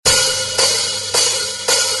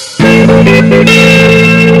What do you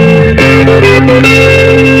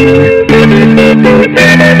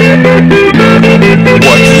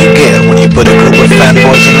get when you put a group of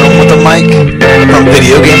fanboys in a room with a mic? From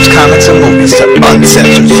video games, comics, and movies to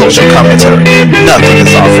uncensored social commentary, nothing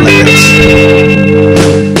is off limits.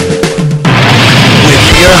 With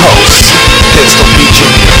your hosts, Pistol Pete Jr.,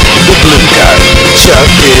 The Blue Guy, Chuck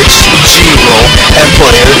Bitch, G-Roll, and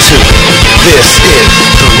Player 2. This is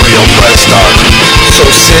The Real Press Start. So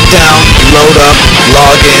sit down, load up,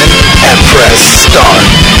 log in, and press start.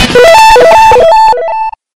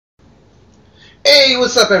 Hey,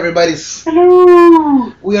 what's up, everybody?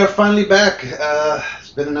 Hello! We are finally back.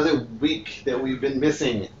 It's been another week that we've been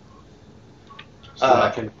missing.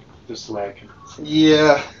 Just slacking.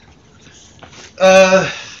 Yeah. I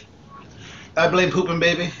blame Poopin'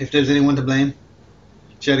 Baby, if there's anyone to blame.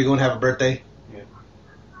 She had to go and have a birthday. Yeah.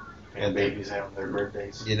 And babies having their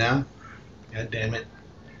birthdays. You know? God damn it.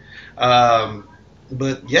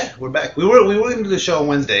 But yeah, we're back. We were going to do the show on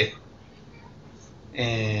Wednesday.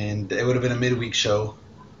 And it would have been a midweek show.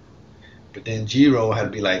 But then G-Roll had to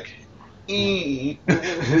be like, Yeah.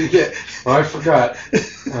 Well, I forgot.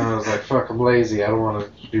 I was like, fuck, I'm lazy. I don't want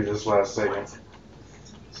to do this last second.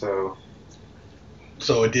 So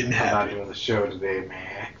it didn't I'm happen. not doing the show today,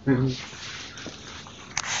 man.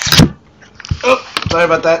 Oh, sorry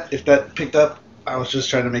about that. If that picked up, I was just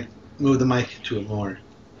trying to move the mic to a more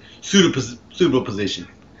suitable position.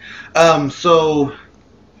 So,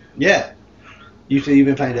 yeah. You say you've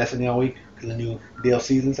been playing Destiny all week? The new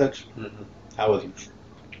DLCs and such? Mm-hmm. How was it?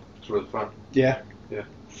 It's really fun. Yeah? Yeah.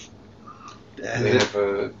 And They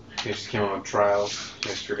just came out with trials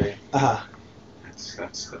yesterday. Uh-huh.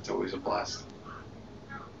 That's always a blast.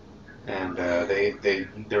 And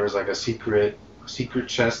there was like a secret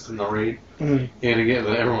chest in the raid. Mm-hmm. Yeah, to get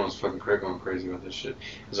everyone was fucking going crazy about this shit.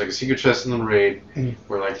 There's like a secret chest in the raid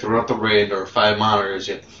where like throughout the raid there are 5 monitors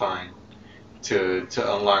you have to find to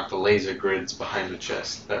unlock the laser grids behind the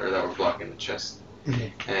chest that were blocking the chest.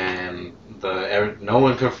 Mm-hmm. And no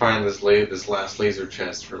one could find this last laser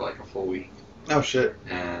chest for like a full week. Oh shit.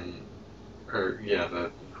 No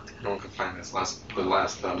one could find the last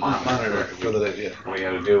Monitor for the yeah. What you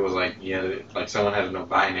had to do was someone had to know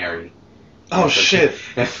binary. Oh shit.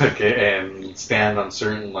 And stand on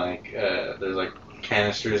certain there's like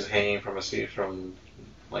canisters hanging from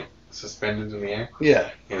suspended in the air.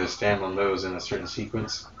 Yeah. You have to stand on those in a certain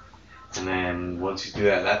sequence. And then once you do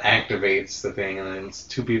that activates the thing, and then it's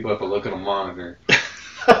 2 people have to look at a monitor,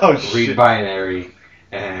 read binary,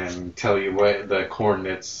 and tell you what the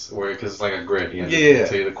coordinates were, because it's like a grid. You have to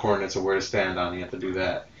tell you the coordinates of where to stand on. You have to do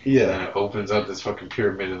that. Yeah. And then it opens up this fucking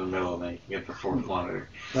pyramid in the middle, and then you can get the 4th monitor.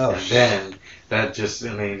 Oh, and then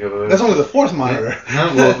you go. That's only the 4th monitor.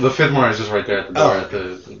 Well, the 5th monitor is just right there at the door.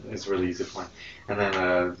 It's really easy to find. And then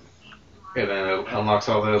it unlocks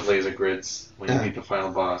all the laser grids when you beat the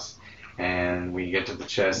final boss. And when you get to the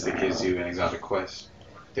chest, it gives you an exotic quest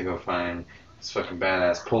to go find this fucking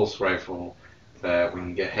badass pulse rifle that when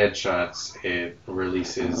you get headshots, it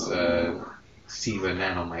releases SIVA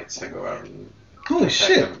nanomites that go out and holy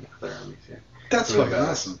shit. Their armies, yeah. That's really fucking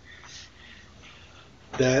badass. awesome.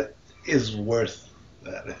 That is worth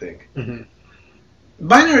that, I think. Mm-hmm.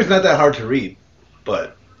 Binary is not that hard to read,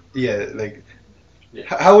 but yeah,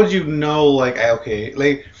 how would you know,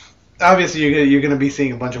 obviously you're gonna be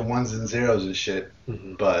seeing a bunch of 1s and 0s and shit,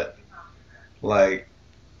 but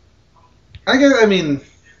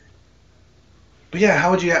but yeah,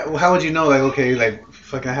 how would you know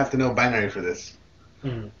fucking I have to know binary for this?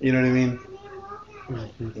 Mm-hmm. You know what I mean?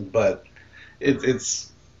 Mm-hmm. But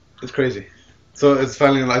it's crazy. So it's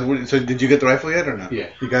finally so did you get the rifle yet or not? Yeah.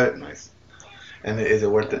 You got it? Nice. And is it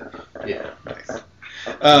worth it? Yeah. Nice.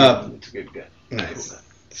 It's a good gun. Nice.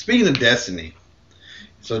 Speaking of Destiny,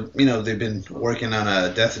 so they've been working on a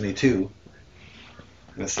Destiny 2.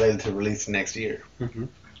 And it's slated to release next year. Mm-hmm.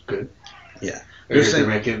 Good. Yeah. They're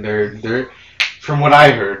from what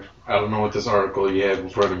I heard, I don't know what this article you have in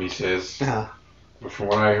front of me says, but from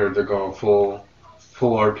what I heard, they're going full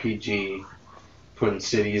RPG, putting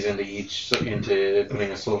cities into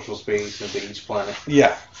putting a social space into each planet.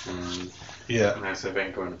 Yeah. And Mass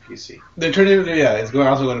Effect going to PC. They're turning it's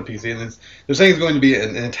also going to PC, and they're saying it's going to be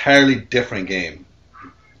an entirely different game.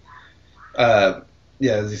 As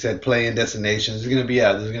you said, play and destinations. There's going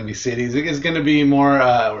to be cities. It's going to be more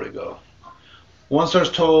where to go. One source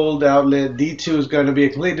told the outlet D2 is going to be a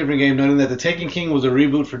completely different game, noting that The Taken King was a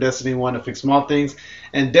reboot for Destiny 1 to fix small things,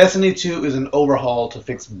 and Destiny 2 is an overhaul to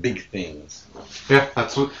fix big things. Yeah,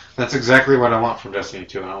 that's exactly what I want from Destiny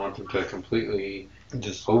 2. I want them to completely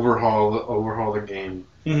just overhaul the game.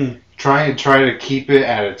 Mm-hmm. Try to keep it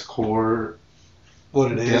at its core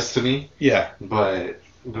what it is. Destiny, Yeah. but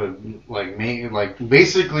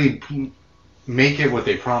basically make it what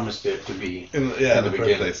they promised it to be. In the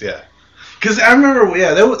first place, yeah. Because I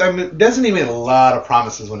remember, Destiny made a lot of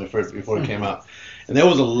promises before it came out, and there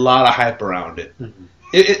was a lot of hype around it. Mm-hmm.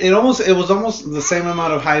 It was almost the same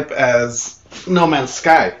amount of hype as No Man's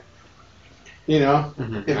Sky. You know,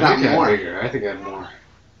 if not more. I think I had more.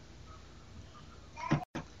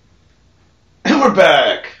 And we're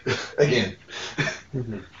back again.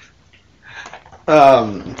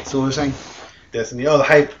 So what we're saying, Destiny. Oh, the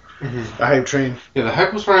hype, the hype train. Yeah, the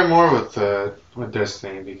hype was probably more with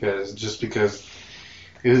Destiny because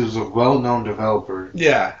it was a well-known developer.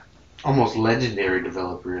 Yeah. Almost legendary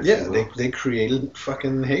developer. Yeah, they created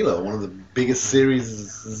fucking Halo, one of the biggest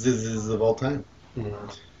series of all time.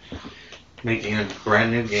 Mm-hmm. Making a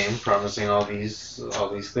brand new game, promising all these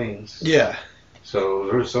things. Yeah. So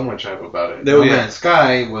there was so much hype about it. No Man's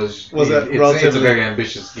Sky it's a very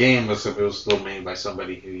ambitious game, but it was still made by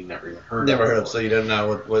somebody who you never even heard of. Never heard of, so you don't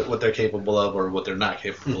know what they're capable of or what they're not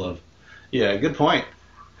capable of. Yeah, good point.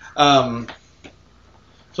 So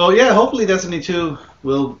yeah, hopefully Destiny 2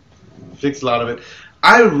 will fix a lot of it.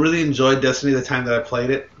 I really enjoyed Destiny the time that I played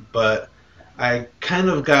it, but I kind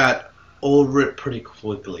of got over it pretty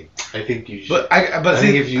quickly. I think you should. But I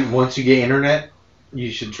think once you get internet, you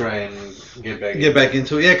should try and get back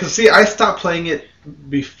into it. Yeah, because I stopped playing it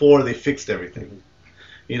before they fixed everything.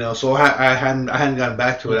 You know, so I hadn't gotten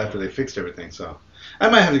back to it after they fixed everything. So I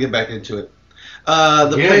might have to get back into it. You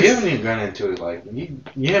haven't even gone into it. Like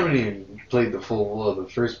you haven't even played the full of the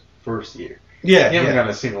first year. Yeah, you haven't got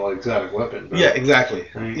a single exotic weapon. Bro. Yeah, exactly.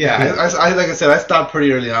 Yeah, I like I said, I stopped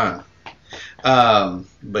pretty early on.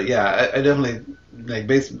 But yeah, I definitely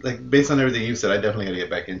based on everything you said, I definitely got to get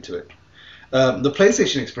back into it. The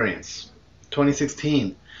PlayStation Experience,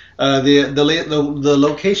 2016. The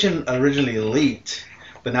location originally leaked,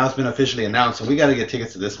 but now it's been officially announced, so we got to get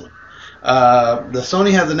tickets to this one. The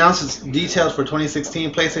Sony has announced its details for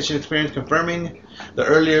 2016 PlayStation Experience, confirming the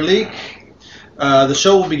earlier leak. The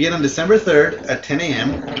show will begin on December 3rd at 10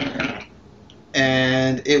 a.m.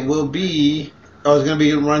 and it will be. It's going to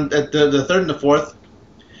be run at the 3rd and the 4th.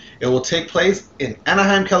 It will take place in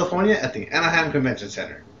Anaheim, California, at the Anaheim Convention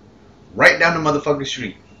Center, right down the motherfucking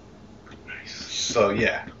street. So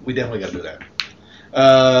yeah, we definitely got to do that.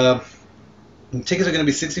 Tickets are going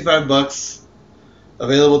to be $65,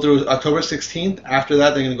 available through October 16th. After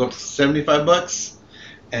that, they're going to go up to $75.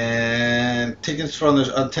 And tickets for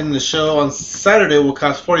attending the show on Saturday will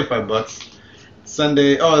cost $45.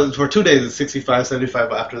 Sunday, for 2 days it's $65,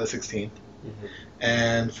 $75 after the 16th. Mm-hmm.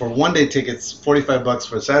 And for 1 day tickets, $45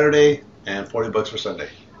 for Saturday and $40 for Sunday.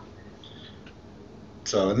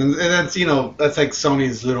 So and that's that's like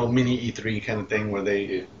Sony's little mini E3 kind of thing where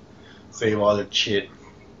they save all their shit.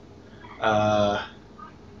 The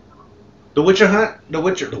Witcher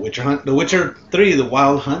 3, The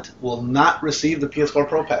Wild Hunt, will not receive the PS4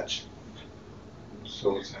 Pro patch.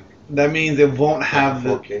 So what's that? That means it won't have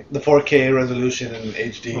the 4K resolution and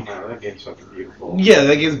HD. Oh, man, that game's fucking beautiful. Yeah,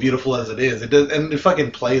 that game's beautiful as it is. It does, and it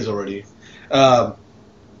fucking plays already.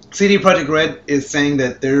 CD Projekt Red is saying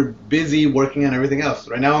that they're busy working on everything else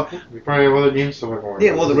right now. We probably have other games to work on.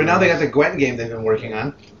 Yeah, well, right now they got the Gwent game they've been working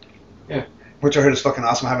on. Yeah. Which I heard is fucking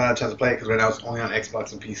awesome. I haven't had a chance to play it because right now it's only on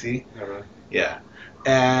Xbox and PC. Yeah, really? Yeah.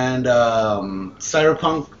 And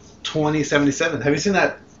Cyberpunk 2077. Have you seen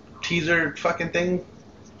that teaser fucking thing?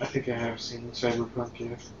 I think I have seen Cyberpunk,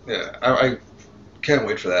 yes. Yeah, I can't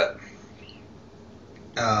wait for that.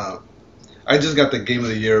 I just got the Game of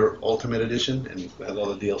the Year Ultimate Edition, and it has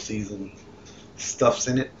all the DLCs and stuffs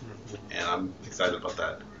in it, and I'm excited about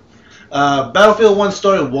that. Battlefield 1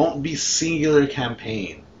 story won't be singular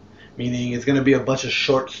campaign, meaning it's going to be a bunch of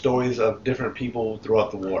short stories of different people throughout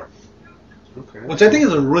the war. Okay. Which I think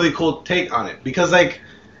is a really cool take on it, because like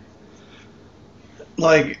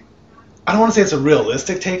I don't want to say it's a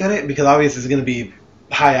realistic take on it, because obviously it's going to be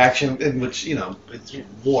high action, in which it's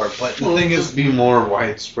war. But the thing is, be more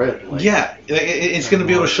widespread. Yeah, it's going to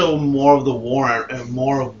be able to show more of the war and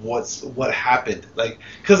more of what happened. Like,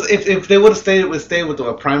 because if they would have stayed with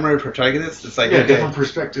a primary protagonist, it's like different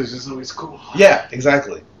perspectives is always cool. Yeah,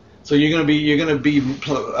 exactly. So you're gonna be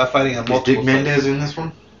fighting on multiple. Is Dick Mendez in this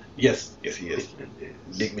one? Yes, he is.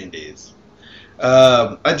 Dick Mendez.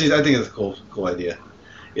 I think it's a cool idea.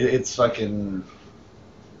 It's fucking.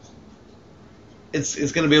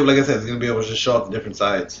 It's gonna be able, like I said, it's gonna be able to show up the different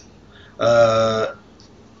sides. Do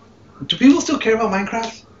people still care about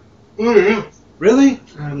Minecraft? Mm-hmm. Really?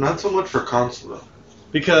 Not so much for console though.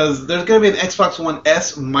 Because there's gonna be an Xbox One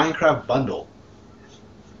S Minecraft bundle.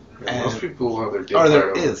 Yeah, most people have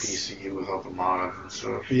their PC with all the mods and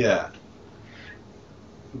stuff. Yeah.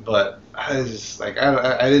 But I just like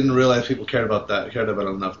I didn't realize people cared about it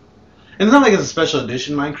enough. And it's not like it's a special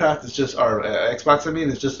edition Minecraft. It's just our Xbox. I mean,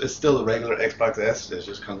 it's still the regular Xbox S. It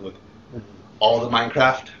just comes with all the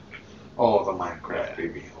Minecraft. All the Minecraft,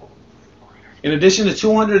 baby. In addition to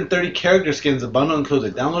 230 character skins, the bundle includes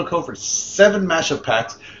a download code for 7 mashup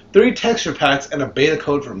packs, 3 texture packs, and a beta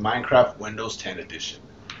code for Minecraft Windows 10 Edition,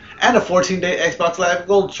 and a 14-day Xbox Live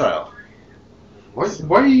Gold trial.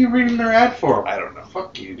 What are you reading their ad for? I don't know.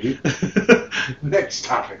 Fuck you, dude. Next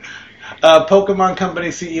topic. Pokemon Company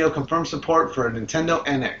CEO confirms support for a Nintendo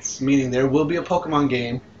NX, meaning there will be a Pokemon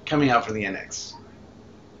game coming out for the NX.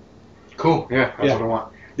 Cool. Yeah, that's what I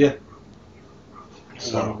want. Yeah.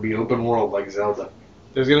 So it'll be open world like Zelda.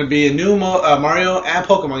 There's going to be a new Mario and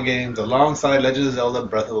Pokemon games alongside Legend of Zelda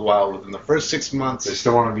Breath of the Wild within the first 6 months They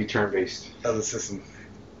still want to be turn-based. of the system.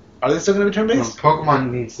 Are they still going to be turn-based? Pokemon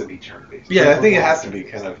needs to be turn-based. Yeah, I think it has to be,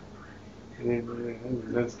 kind of.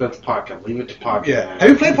 That's Pocket. Leave it to Pocket. Yeah. Have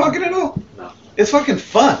you played Pocket at all? No. It's fucking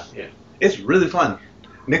fun. Yeah. It's really fun.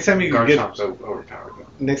 Next time you Garchomp's overpowered though.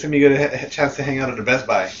 Next time you get a chance to hang out at the Best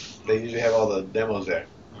Buy, they usually have all the demos there.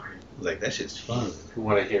 Like, that shit's fun. From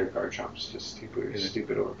what I hear, Garchomp's just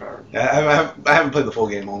stupid overpowered. I haven't played the full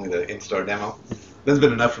game, only the in-store demo. That's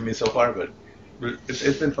been enough for me so far, but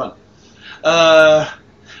it's been fun.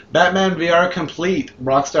 Batman VR complete.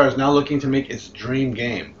 Rockstar is now looking to make its dream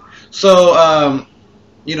game. So,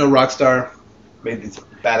 Rockstar made these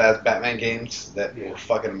badass Batman games that were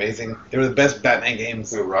fucking amazing. They were the best Batman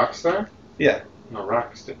games. Wait, Rockstar? Yeah. No,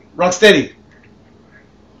 Rocksteady. Rocksteady.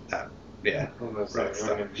 Yeah.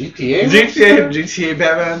 Rockstar. GTA? GTA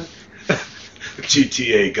Batman.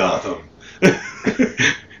 GTA Gotham.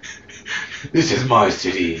 This is my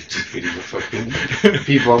city. Just fucking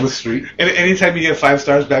people on the street. And anytime you get 5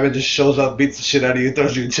 stars, Batman just shows up, beats the shit out of you,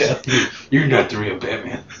 throws you in jail. You're not the real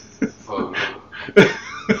Batman.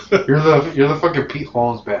 You're the fucking Pete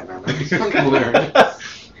Holmes Batman. That's fucking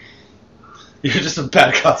hilarious. You're just a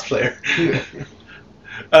bad cosplayer. Yeah.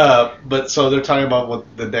 But so they're talking about what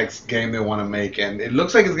the next game they want to make, and it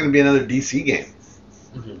looks like it's going to be another DC game,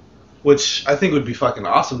 which I think would be fucking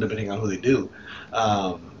awesome depending on who they do.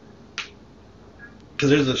 Because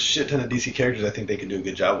there's a shit ton of DC characters I think they can do a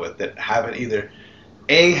good job with that haven't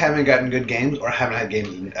gotten good games or haven't had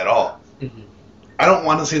games at all. I don't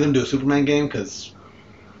want to see them do a Superman game because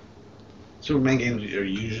Superman games are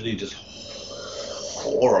usually just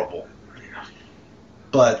horrible.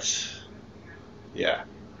 But yeah.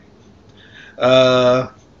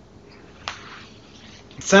 Sony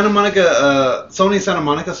Santa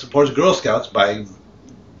Monica supports Girl Scouts by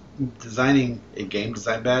designing a game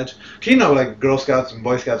design badge. Can you know, like Girl Scouts and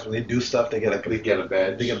Boy Scouts, when they do stuff, they get a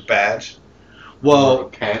badge. They get a badge. Well, a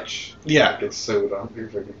patch. Yeah. Gets sewed on.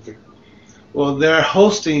 Well, they're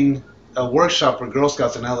hosting a workshop for Girl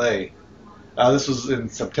Scouts in LA. This was in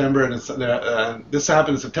September, and this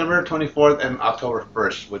happened in September 24th and October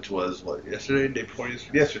 1st, which was yesterday, day before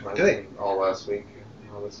yesterday, today. All last week.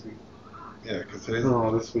 All this week. Yeah, because today's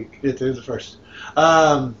this week. Yeah, today's the 1st.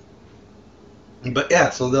 But yeah,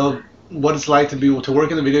 so what it's like to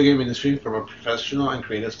work in the video game industry from a professional and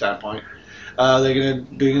creative standpoint. They're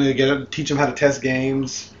gonna teach them how to test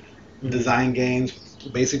games, design games,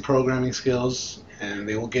 basic programming skills, and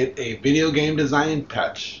they will get a video game design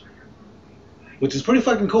patch, which is pretty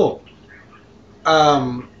fucking cool.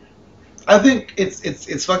 I think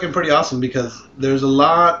it's fucking pretty awesome because there's a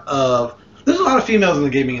lot of females in the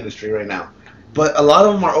gaming industry right now, but a lot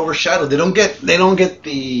of them are overshadowed. They don't get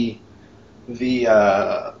the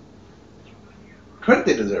credit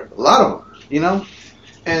they deserve. A lot of them,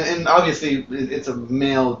 and obviously it's a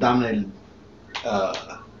male dominated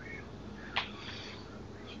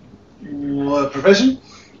profession.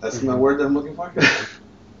 That's the word that I'm looking for.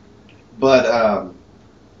 But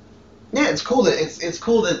yeah, it's cool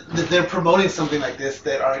that they're promoting something like this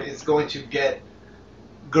that is going to get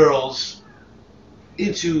girls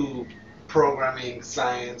into programming,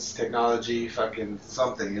 science, technology, fucking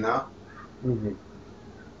something, And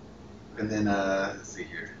then let's see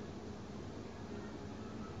here.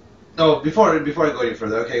 Oh, before I go any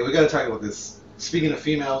further, okay, we got to talk about this. Speaking of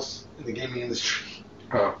females in the gaming industry.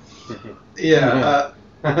 Oh. Yeah.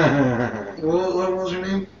 What was her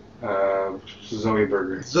name? Zoe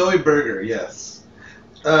Berger. Zoe Berger, yes.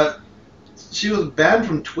 She was banned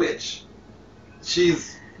from Twitch.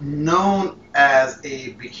 She's known as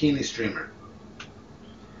a bikini streamer.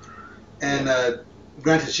 And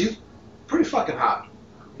granted, she's pretty fucking hot.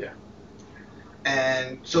 Yeah.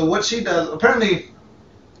 And so what she does, apparently,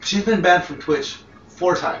 she's been banned from Twitch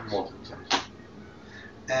 4 times. Multiple times.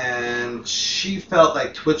 And she felt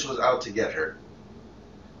like Twitch was out to get her.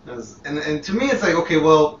 And to me, it's like, okay,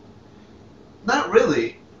 well, not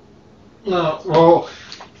really. No, well,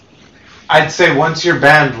 I'd say once you're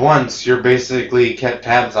banned once, you're basically kept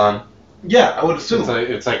tabs on. Yeah, I would assume.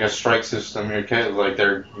 It's like a strike system. You're kept, like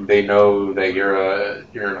they know that you're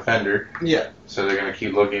an offender. Yeah. So they're gonna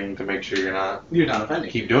keep looking to make sure you're not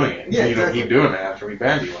offending. keep doing it. Yeah, you exactly. don't keep doing it after we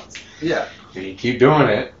banned you once. Yeah. And you keep doing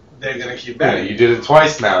it. They're gonna keep Yeah, banning. you did it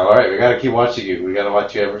twice now. All right, we gotta keep watching you. We gotta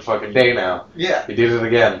watch you every fucking day now. Yeah. You did it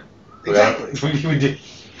again. Exactly. We did.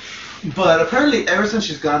 But apparently, ever since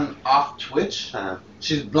she's gotten off Twitch,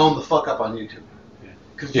 she's blown the fuck up on YouTube.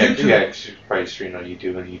 Yeah, she's probably streaming on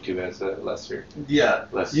YouTube, and YouTube has lesser. Yeah,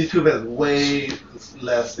 YouTube has way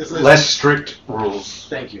less. It's less strict rules.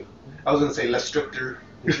 Thank you. I was gonna say less stricter,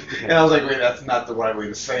 and I was like, wait, that's not the right way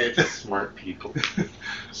to say it. Smart people.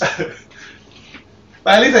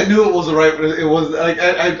 But at least I knew it was the right. It was like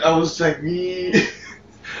I was like me.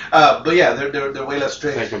 But yeah, they're way less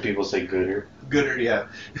strict. It's like when people say gooder. Gooder, yeah.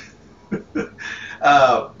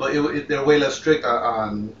 But they're way less strict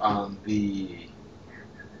on the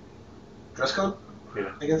dress code.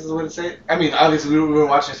 Yeah. I guess is the way to say it. I mean, obviously we were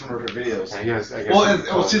watching some of her videos. I guess.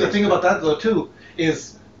 Well, see, the thing about that though too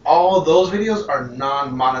is all those videos are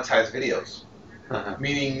non-monetized videos.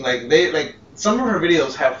 Meaning, like some of her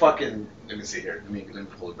videos have fucking. Let me see here. Let me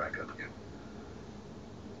pull it back up again.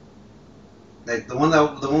 Like the one I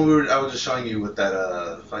was just showing you with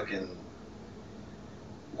that fucking.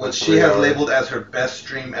 What she has labeled as her best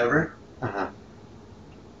stream ever. Where'd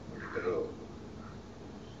it go?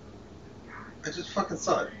 I just fucking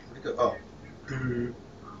saw it. Where'd it go?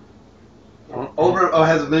 Oh. It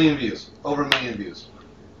has 1 million views. Over 1 million views.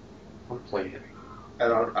 I'm playing it.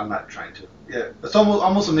 I'm not trying to. Yeah, it's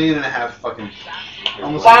almost 1.5 million fucking.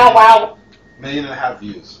 Almost Wow. 1.5 million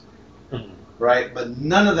views. Right, but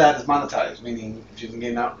none of that is monetized. Meaning she's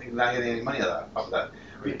not getting any money off of that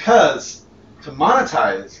because to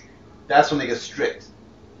monetize, that's when they get strict.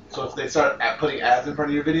 So if they start putting ads in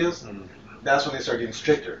front of your videos, that's when they start getting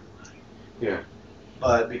stricter. Yeah.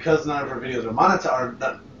 But because none of her videos are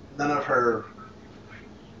monetized, none of her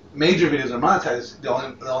major videos are monetized, the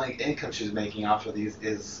only income she's making off of these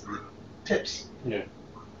is tips. Yeah.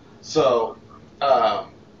 So, but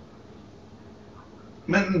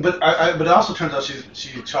it also turns out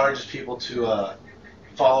she charges people to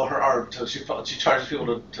follow her, or she charges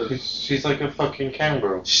people to. She's like a fucking cam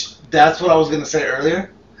girl. That's what I was gonna say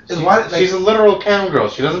earlier. She's a literal cam girl.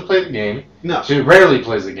 She doesn't play the game. No. She rarely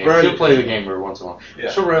plays the game. Rarely She'll play the game every once in a while.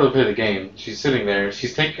 Yeah. She'll rarely play the game. She's sitting there.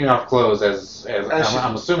 She's taking off clothes as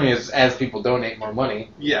I'm assuming as people donate more money.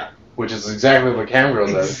 Yeah. Which is exactly what cam girl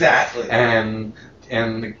does. Exactly. And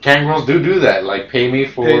cam girls do that. Like pay me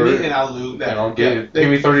and I'll lose that. And I'll pay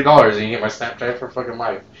me $30 and you get my Snapchat for fucking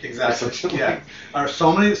life. Exactly. Yeah. Or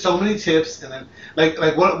so many tips, and then like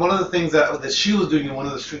one of the things that she was doing in one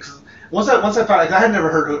of the streams. Once I found, cause I had never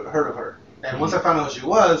heard of her, and once I found out who she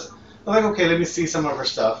was, I'm like, okay, let me see some of her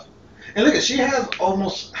stuff. And look, she has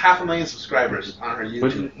almost 500,000 subscribers on her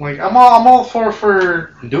YouTube. But, like I'm all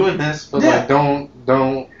for doing this, but Yeah. like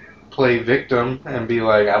don't play victim and be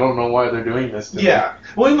like, I don't know why they're doing this to me. Yeah.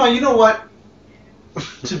 Well, you know what?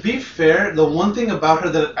 To be fair, the one thing about her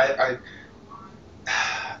that I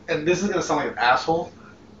and this is gonna sound like an asshole,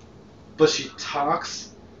 but she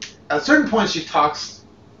talks. At certain points, she talks.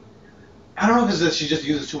 I don't know if it's that she just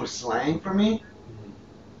uses too much slang for me,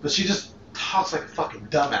 but she just talks like a fucking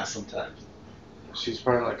dumbass sometimes. She's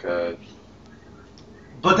probably like a.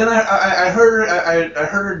 But then I heard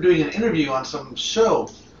her doing an interview on some show,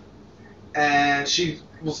 and she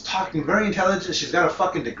was talking very intelligent. She's got a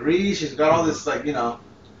fucking degree. She's got all this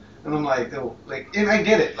and I'm like, oh, and I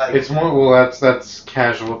get it. Like it's more that's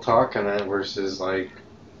casual talk, and then versus like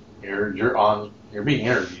you're being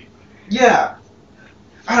interviewed. Yeah.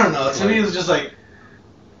 I don't know. To me, it was just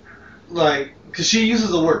because she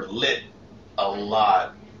uses the word lit a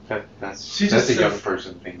lot. That's She a just young says-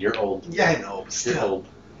 person thing. You're old. Yeah, I know, but You're still. old.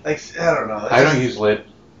 I don't know. I don't use lit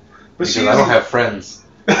But because I don't have friends.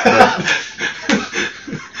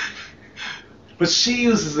 But she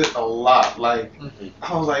uses it a lot. Like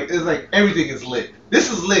I was like, it's like everything is lit.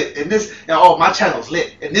 This is lit, and this, my channel's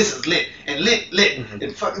lit, and this is lit, and lit,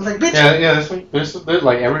 and fucking like bitch. Yeah. There's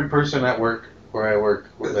like every person at work where I work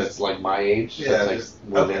that's like my age, Yeah, that's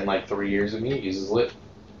like within like 3 years of me, uses lit.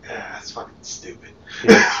 Yeah, that's fucking stupid.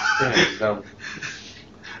 Yeah, it's dumb.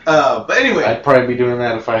 But anyway, I'd probably be doing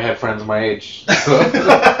that if I had friends my age. So.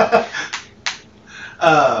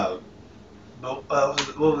 What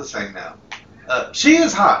was I saying now? She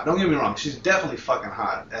is hot. Don't get me wrong. She's definitely fucking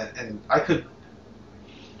hot, and I could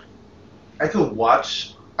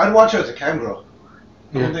watch. I'd watch her as a cam girl.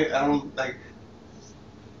 I don't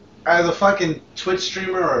as a fucking Twitch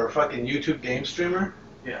streamer or a fucking YouTube game streamer,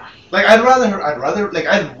 Yeah. like I'd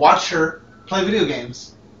watch her play video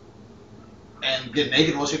games and get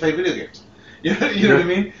naked while she played video games. You know what I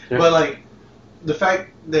mean? Yeah. But like the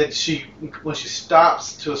fact that when she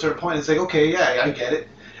stops to a certain point, it's like, okay, yeah, I get it.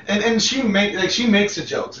 And she makes the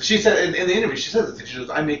jokes. She said in the interview, she says this. She goes,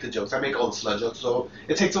 I make the jokes. I make all the slut jokes. So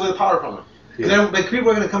it takes away the power from them. Yeah. Like people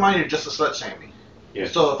are gonna come on here just to slut shame me. Yeah.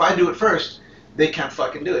 So if I do it first, they can't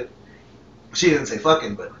fucking do it. She didn't say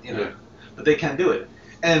fucking, but but they can't do it.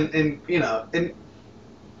 And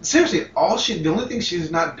seriously, the only thing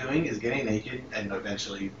she's not doing is getting naked and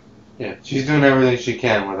eventually. Yeah, she's doing everything she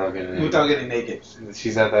can without getting naked.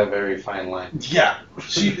 She's at that very fine line. Yeah,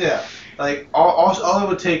 like all it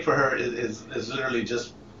would take for her is literally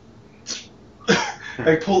just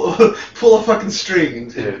like pull a fucking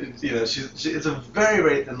string. And it's a very,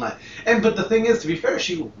 very thin line. But the thing is, to be fair,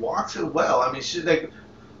 she walks it well. I mean, she's like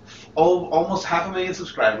almost 500,000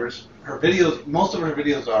 subscribers. Her videos, most of her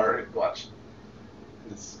videos are watch.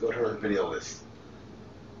 Let's go to her video list.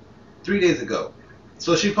 3 days ago.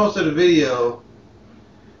 So she posted a video,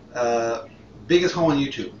 biggest hole on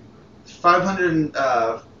YouTube,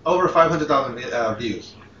 over 500,000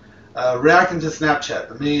 views. Reacting to Snapchat,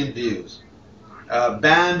 1 million views.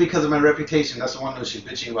 Banned because of my reputation. That's the one that she's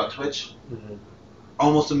bitching about Twitch. Mm-hmm.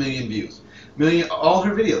 Almost 1 million views. All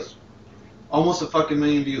her videos, almost a fucking 1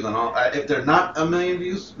 million views on all. If they're not 1 million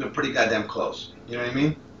views, they're pretty goddamn close. You know what I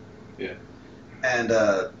mean? Yeah. And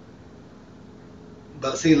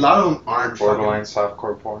but see, a lot of them aren't borderline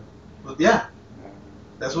softcore porn. Yeah,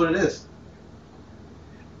 that's what it is.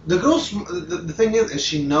 The girl's the thing is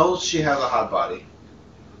she knows she has a hot body,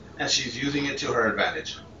 and she's using it to her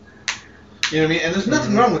advantage. You know what I mean? And there's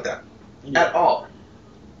nothing wrong with that at all.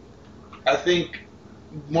 I think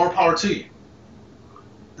more power to you.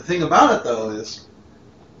 The thing about it though is,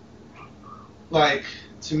 like,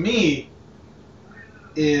 to me,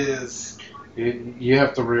 is you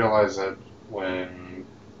have to realize that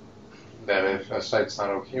if a site's not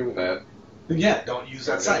okay with that, yeah, don't use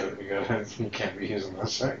that site. You can't be using that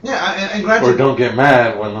site. Yeah, and granted, or don't get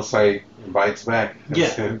mad when the site bites back.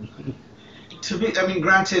 Yeah.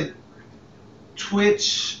 Granted,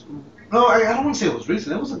 Twitch. No, I don't want to say it was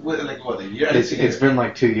recent. It was like what, a year? It's been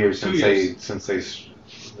like 2 years since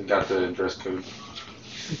they got the dress code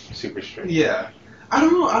super strict. Yeah, I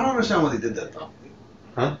don't know. I don't understand why they did that though.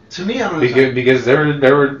 Huh? To me, I don't understand. Because there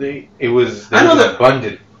was an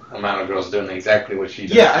abundant amount of girls doing exactly what she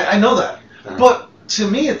did. Yeah, I know that. Uh-huh. But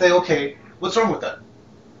to me, it's like, okay, what's wrong with that?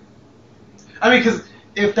 I mean, because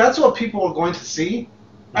if that's what people are going to see,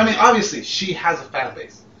 I mean, obviously she has a fan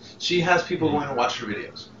base. She has people going to watch her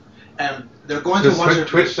videos, and they're going to watch her.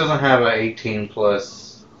 Twitch doesn't have an 18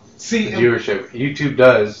 plus viewership. YouTube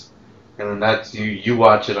does, and then that's you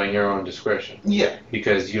watch it on your own discretion. Yeah.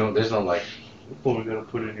 Because there's no like, oh, we're gonna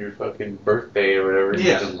put in your fucking birthday or whatever.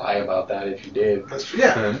 Yeah. You just lie about that if you did. That's true.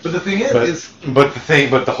 Yeah. But the thing is, but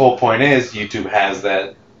the whole point is YouTube has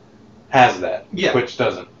that. Yeah. Twitch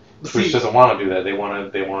doesn't. Twitch doesn't want to do that. They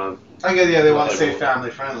want to. I guess they want to say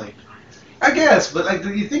family friendly. I guess, but like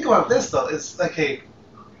you think about this though, it's like, hey,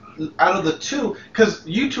 out of the two, because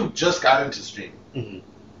YouTube just got into streaming,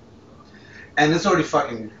 and it's already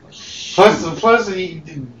fucking. Plus,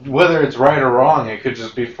 whether it's right or wrong, it could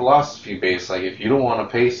just be philosophy based. Like, if you don't want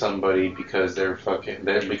to pay somebody because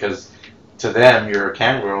because to them you're a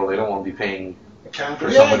cam girl, they don't want to be paying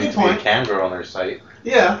for somebody to be a cam girl on their site.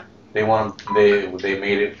 Yeah. They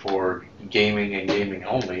made it for gaming and gaming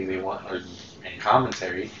only. They want and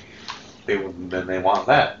commentary. They want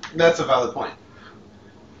that. That's a valid point.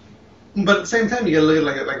 But at the same time, you gotta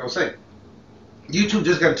look at it like I was saying. YouTube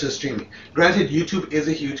just got into streaming. Granted, YouTube is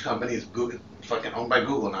a huge company. It's fucking owned by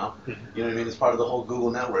Google now. You know what I mean? It's part of the whole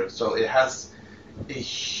Google network. So it has a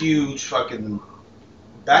huge fucking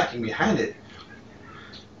backing behind it.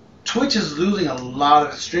 Twitch is losing a lot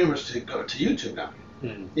of its streamers to go to YouTube now. You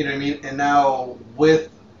know what I mean? And now with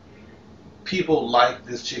people like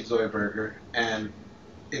this chick Zoie Burger, and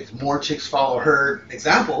if more chicks follow her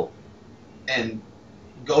example and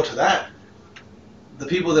go to that, the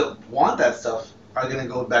people that want that stuff are gonna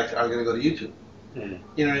go to YouTube.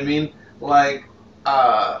 You know what I mean? Like,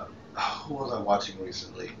 who was I watching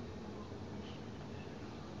recently?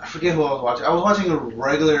 I forget who I was watching. I was watching a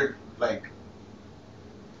regular, like,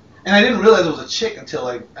 and I didn't realize it was a chick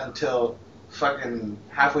until fucking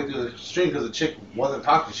halfway through the stream, because the chick wasn't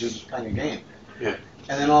talking, she was just playing a game. Yeah.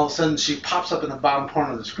 And then all of a sudden she pops up in the bottom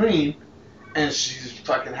corner of the screen, and she's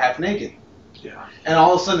fucking half naked. Yeah. And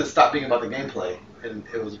all of a sudden it stopped being about the gameplay, and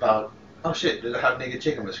it was about, oh shit, there's a half naked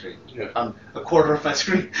chick on my screen. Yeah. On a quarter of my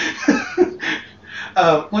screen.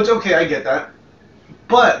 Which, okay, I get that.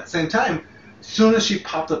 But at the same time, as soon as she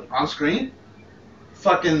popped up on screen,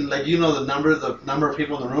 fucking, like, the number of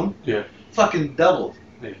people in the room, Yeah. fucking doubled.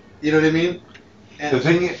 Yeah. You know what I mean? And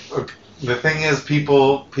The thing is,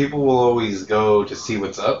 people will always go to see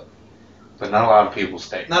what's up, but not a lot of people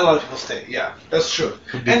stay. not a lot of people stay. Yeah, that's true.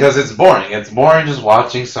 Because it's boring. It's boring just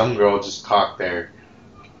watching some girl just talk there,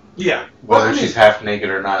 Yeah. whether she's half naked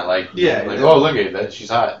or not. Like, Yeah, like yeah. oh, look at that, she's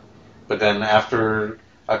hot. But then after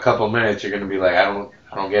a couple minutes, you're gonna be like, I don't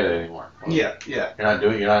get it anymore. Well, Yeah.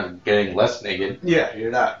 You're not getting less naked. Yeah,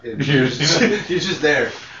 you're not. You're You're just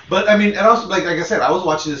there. But I mean, and also, like I said, I was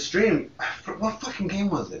watching this stream. What fucking game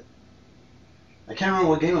was it? I can't remember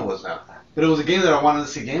what game it was now. But it was a game that I wanted to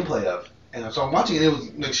see gameplay of. And so I'm watching it. It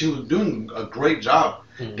was like she was doing a great job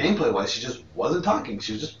gameplay wise. She just wasn't talking.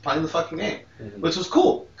 She was just playing the fucking game, which was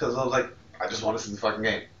cool because I was like, I just want to see the fucking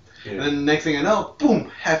game. Yeah. And then the next thing I know,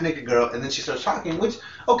 boom, half naked girl, and then she starts talking, which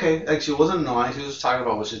okay, like she wasn't annoying. She was just talking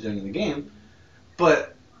about what she's doing in the game.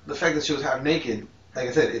 But the fact that she was half naked, like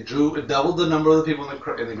I said, it doubled the number of the people in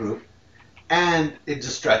the group, and it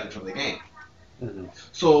distracted from the game. Mm-hmm.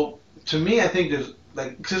 So to me, I think there's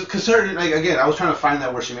like because certain like again, I was trying to find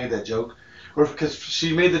that where she made that joke, because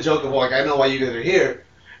she made the joke of, well, like, I know why you guys are here,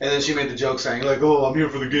 and then she made the joke saying like, oh, I'm here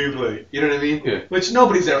for the gameplay. You know what I mean? Yeah. Which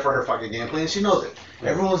nobody's there for her fucking gameplay, and she knows it. Yeah.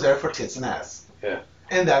 Everyone's there for tits and ass. Yeah.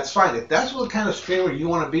 And that's fine. If that's what kind of streamer you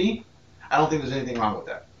want to be, I don't think there's anything wrong with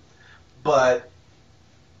that. But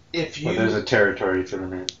But there's a territory to the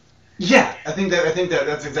name. Yeah, I think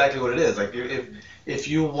that's exactly what it is. Like if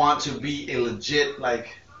you want to be a legit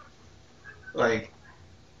like, and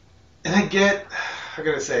I get, how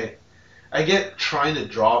can I say, I get trying to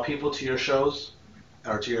draw people to your shows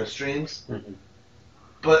or to your streams,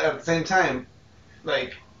 but at the same time,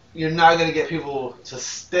 like, you're not gonna get people to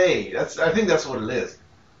stay. I think that's what it is.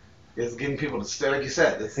 It's getting people to stay, like you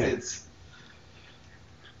said. It's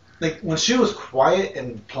like when she was quiet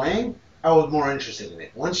and playing, I was more interested in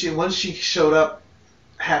it. Once she showed up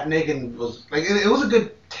half naked and was like, it was a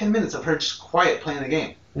good 10 minutes of her just quiet playing the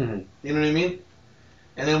game. Mm-hmm. You know what I mean?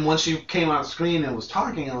 And then once she came on screen and was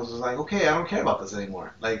talking, I was just like, okay, I don't care about this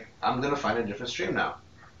anymore. Like, I'm gonna find a different stream now.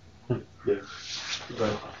 Yeah.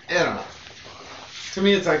 But I don't know. To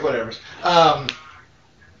me, it's like whatever.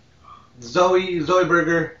 Zoie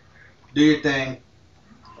Burger, do your thing.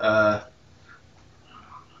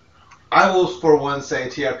 I will, for one, say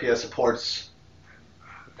TRPS supports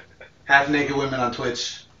half-naked women on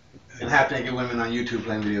Twitch and half-naked women on YouTube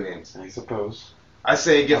playing video games. I suppose. I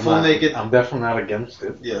say get full naked. I'm definitely not against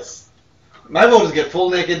it. Yes. My vote is get full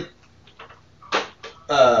naked.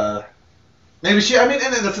 Maybe she, I mean,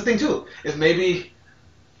 and that's the thing too, is maybe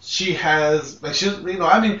she has, like,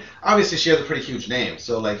 obviously she has a pretty huge name,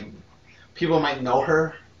 so, like, people might know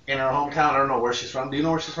her in her hometown. I don't know where she's from. Do you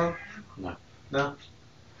know where she's from? No. No?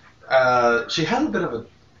 She has a bit of a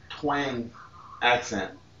twang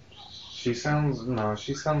accent. She sounds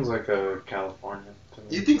like a Californian to me.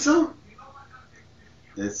 You think so?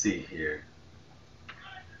 Let's see here.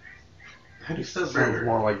 How do you spell Sounds burger?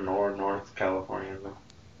 more like North California though.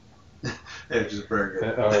 It's just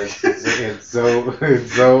burger. It's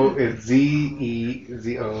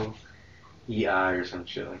ZEZOEI or some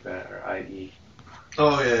shit like that, or IE.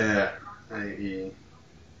 Oh yeah. IE.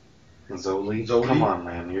 Zolie? Zolie? Come on,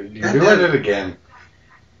 man, you're doing it again.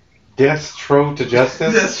 Destro to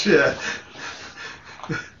justice. That's yeah.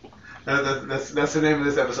 That's the name of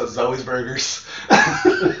this episode. Zoe's Burgers.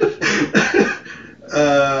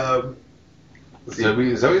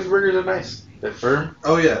 Zoe's burgers are nice. They're firm.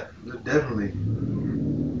 Oh yeah, definitely.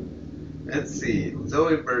 Let's see,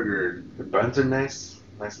 Zoe Burger. The buns are nice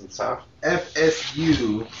and soft.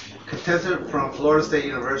 FSU, contestant from Florida State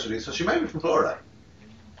University. So she might be from Florida.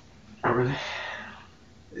 Oh really?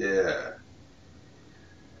 Yeah.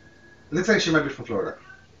 Looks like she might be from Florida.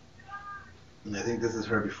 And I think this is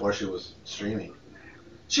her before she was streaming.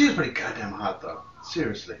 She is pretty goddamn hot though.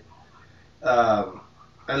 Seriously.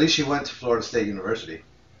 At least she went to Florida State University.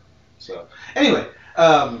 So anyway,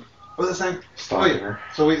 what was I saying? Stalking her.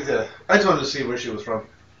 So I just wanted to see where she was from.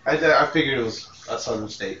 I figured it was a southern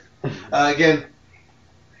state. Again,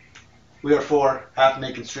 we are 4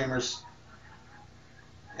 half-naked streamers,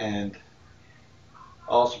 and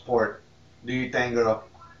all support. Do your thing, girl.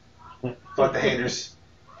 Fuck the haters.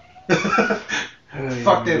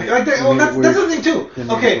 Fuck them. Like that's the thing too.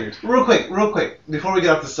 Okay, real quick, before we get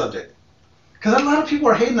off the subject, because a lot of people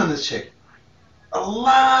are hating on this chick. A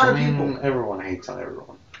lot of people. Everyone hates on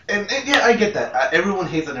everyone. And yeah, I get that. Everyone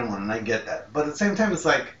hates on everyone, and I get that. But at the same time, it's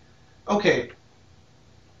like, okay,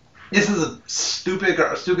 this is a stupid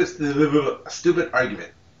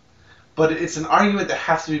argument. but it's an argument that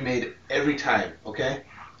has to be made every time, okay?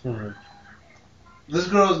 Mm-hmm. This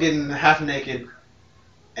girl's getting half naked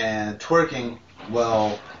and twerking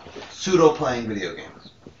while pseudo playing video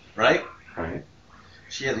games, right? Right.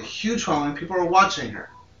 She has a huge following. People are watching her.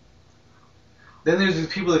 Then there's these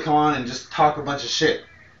people that come on and just talk a bunch of shit.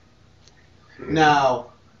 Now,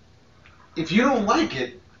 if you don't like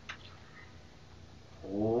it,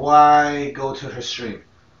 why go to her stream?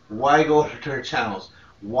 Why go to her channels?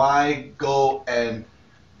 Why go and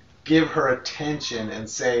give her attention and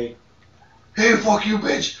say, hey, fuck you,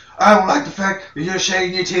 bitch. I don't like the fact that you're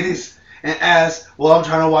shaking your titties and ass while I'm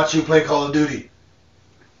trying to watch you play Call of Duty.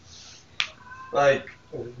 Like,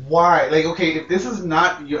 why? Like, okay, if this is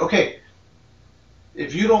not your... Okay,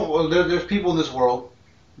 if you don't... Well, there's people in this world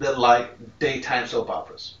that like daytime soap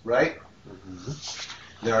operas, right?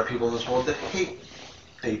 Mm-hmm. There are people in this world that hate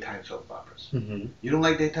daytime soap operas. Mm-hmm. You don't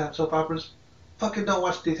like daytime soap operas? Fucking don't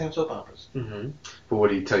watch daytime soap operas. Mm-hmm. But what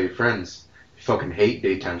do you tell your friends? You fucking hate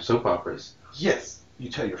daytime soap operas. Yes, you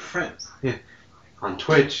tell your friends. Yeah. On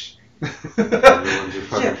Twitch... Everyone's your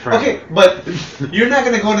fucking friend. Okay, but you're not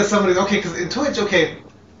gonna go into somebody's... Okay, because in Twitch, okay...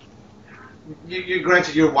 You're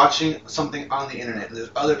granted you're watching something on the internet and there's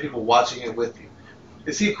other people watching it with you.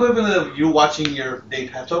 It's the equivalent of you watching your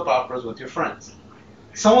daytime soap operas with your friends.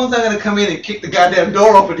 Someone's not going to come in and kick the goddamn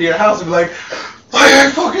door open to your house and be like, I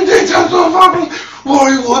hate fucking daytime soap operas! Why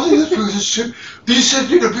are you watching this piece of shit? These shit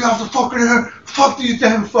need to be off the fucking air! Fuck these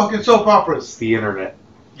damn fucking soap operas! It's the internet.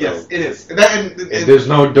 Yes, it is. And there's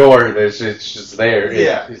no door. It's just there.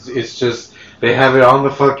 Yeah. It's just, they have it on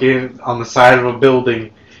the side of a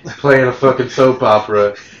building playing a fucking soap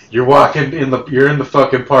opera. You're in the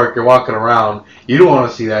fucking park, you're walking around, you don't want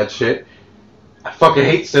to see that shit. I fucking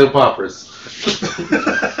hate soap operas.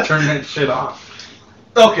 Turn that shit off.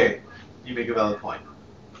 Okay, you make a valid point.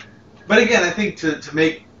 But again, I think to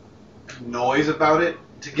make noise about it,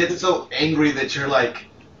 to get so angry that you're like,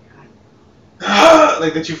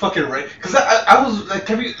 like that you fucking because I was like,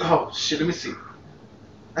 oh shit, let me see.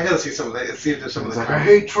 I gotta see some of that. Let's see if there's some of that. Like, I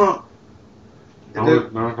hate Trump. No,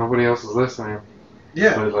 nobody else is listening.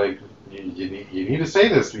 Yeah. But like, you need to say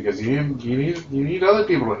this because you need other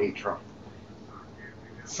people to hate Trump.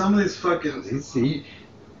 Some of these fucking...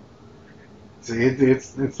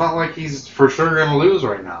 It's not like he's for sure gonna lose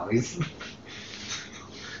right now.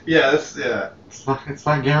 Yeah. It's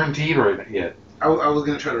not guaranteed right yet. I was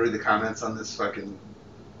gonna try to read the comments on this fucking...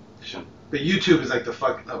 Sure. But YouTube is like the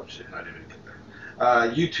fucking... Oh shit, I didn't even click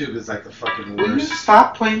that. YouTube is like the fucking worst. Will you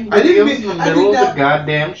stop playing videos in the middle of the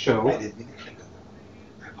goddamn show? I didn't mean to click that.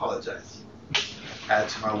 I apologize. Add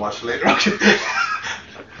to my watch later. Okay.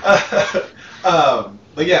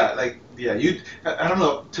 But yeah, like, yeah, I don't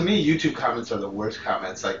know. To me, YouTube comments are the worst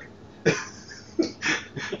comments. Like,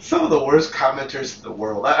 some of the worst commenters in the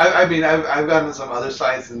world. I mean, I've gone to some other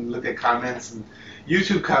sites and looked at comments, and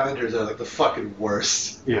YouTube commenters are like the fucking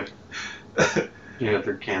worst. Yeah. Yeah,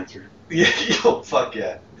 they're cancer. Yeah, yo, fuck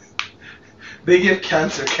yeah. They give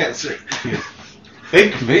cancer. Yeah.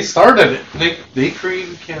 They started it. They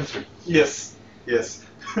created cancer. Yes.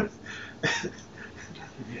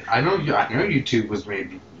 I know YouTube was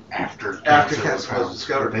made after cancer was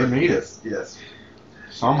discovered. They made it. Yes.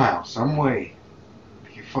 Somehow, some way,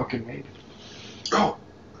 they fucking made it. Oh,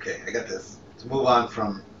 okay, I got this. Let's move on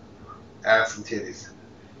from ass and titties.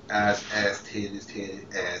 Ass,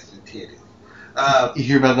 titties, ass and titties. You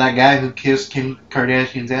hear about that guy who kissed Kim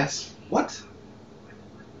Kardashian's ass? What?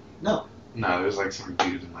 No. No, there's like some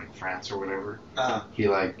dude in like France or whatever. He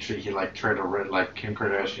tried to Kim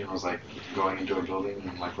Kardashian was like going into a building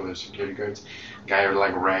and like with her security guards. Guy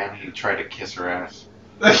like ran. He tried to kiss her ass.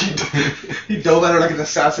 He dove at her like an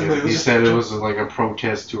assassin. Yeah, he said it was like a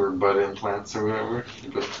protest to her butt implants or whatever.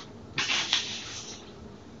 But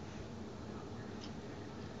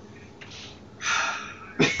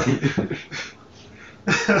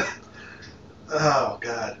oh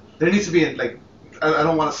god, there needs to be like. I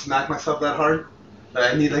don't want to smack myself that hard, but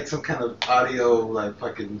I need like some kind of audio, like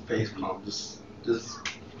fucking face palm, just,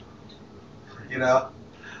 you know.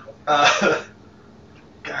 God.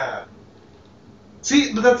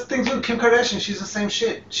 See, but that's the thing too. Kim Kardashian, she's the same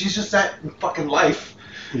shit. She's just that in fucking life.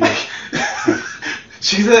 Yeah. Like,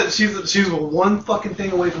 she's one fucking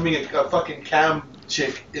thing away from being a fucking cam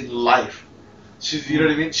chick in life. She's, you know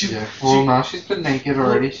what I mean? She's, yeah. Well, no, she's been naked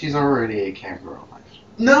already. She's already a cam girl.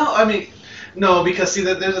 No, I mean. No, because see,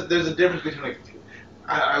 there's a difference between like,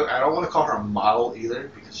 I don't want to call her a model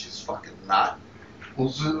either because she's fucking not. Well,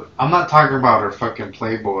 so, I'm not talking about her fucking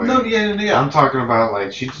Playboy. No, yeah. I'm talking about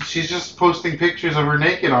like she's just posting pictures of her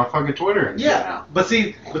naked on fucking Twitter and shit now. But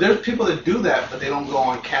there's people that do that, but they don't go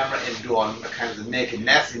on camera and do all kinds of naked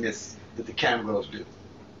nastiness that the cam girls do.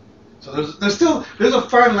 So there's a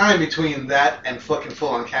fine line between that and fucking full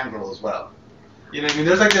on cam girl as well. You know what I mean?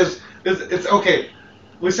 There's it's okay.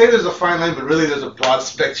 We say there's a fine line, but really there's a broad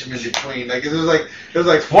spectrum in between. Like there's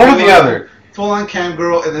like one or the other. Full on cam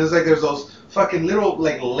girl, and there's those fucking little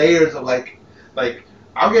like layers of like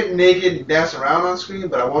I'll get naked and dance around on screen,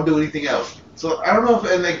 but I won't do anything else. So I don't know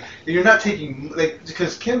if and like you're not taking like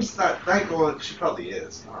because Kim's not well, she probably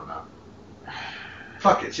is. I don't know.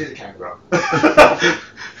 Fuck it, she's a cam girl.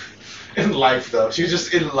 In life though, she's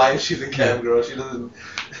just in life. She's a cam girl. She doesn't.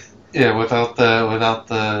 Yeah, without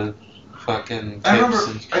the fucking. I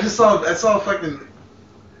remember. I saw fucking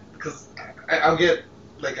because I'll get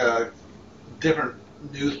like different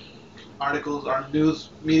news articles or news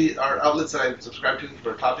media or outlets that I subscribe to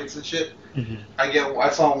for topics and shit. Mm-hmm. I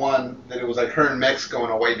saw one that it was like her in Mexico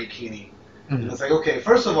in a white bikini. Mm-hmm. And it's like, okay,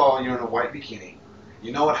 first of all, you're in a white bikini.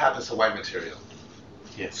 You know what happens to white material.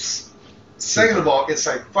 Yes. Second of all, it's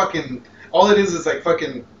like fucking. All it is like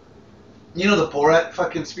fucking. You know the Borat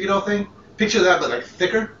fucking Speedo thing? Picture that, but like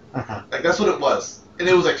thicker. Uh-huh. Like that's what it was, and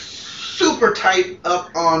it was like super tight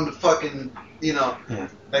up on the fucking. You know. Yeah.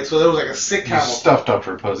 Like so, there was like a sick camel. Stuffed up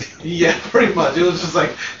her pussy. Yeah, pretty much. It was just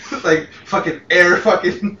like fucking air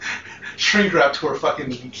fucking shrink wrap to her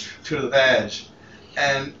fucking to the vag,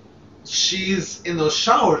 and she's in those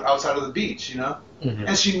showers outside of the beach, you know,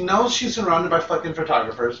 and she knows she's surrounded by fucking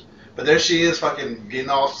photographers, but there she is fucking getting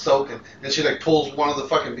all soaked, and then she like pulls one of the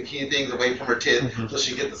fucking bikini things away from her tit so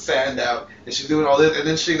she get the sand out, and she's doing all this, and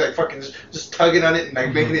then she's like fucking just tugging on it and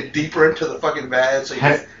like making it deeper into the fucking vag. So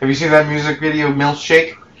have you seen that music video,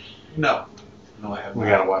 Milkshake? No, I haven't. We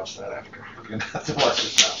gotta watch that after. We're gonna have to watch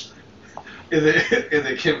this now. Is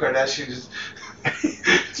it Kim Kardashian just?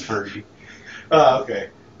 It's furry. Okay.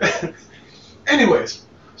 Anyways,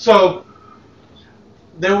 so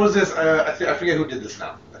there was this. I forget who did this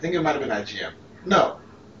now. I think it might have been IGM. No.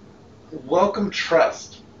 Welcome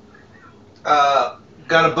Trust. Got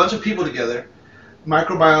a bunch of people together,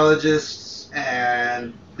 microbiologists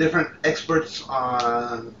and different experts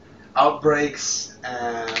on outbreaks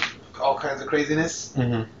and all kinds of craziness,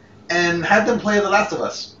 and had them play The Last of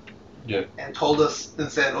Us. Yeah. And told us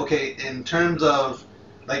and said, okay, in terms of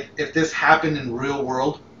like if this happened in real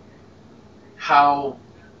world, how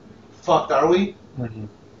fucked are we?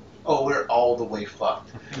 Oh, we're all the way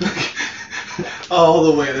fucked. All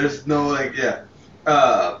the way. There's no like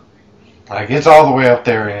like it's all the way up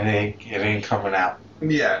there and it ain't coming out.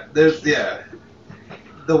 Yeah.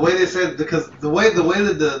 The way they said because the way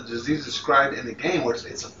that the disease is described in the game, where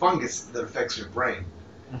it's a fungus that affects your brain,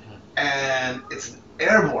 and it's an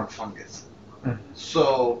airborne fungus.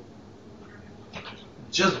 So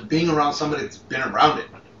just being around somebody that's been around it.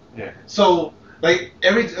 Yeah. So like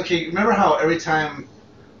remember how every time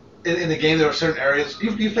in the game there were certain areas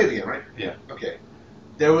you played the game, right? Yeah. Okay.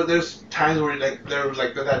 There's times where there was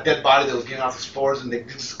that dead body that was giving off the spores and they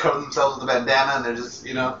just cover themselves with a bandana and they're just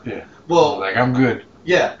Yeah. Well, like I'm good.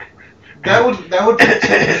 Yeah. That would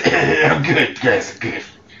I'm good. You guys are good.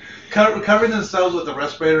 Covering themselves with a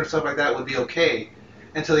respirator and stuff like that would be okay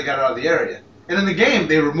until they got out of the area. And in the game,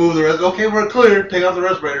 they remove the respirator. Okay, we're clear. Take out the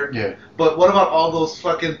respirator. Yeah. But what about all those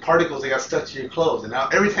fucking particles that got stuck to your clothes? And now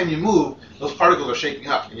every time you move, those particles are shaking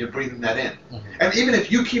up, and you're breathing that in. And even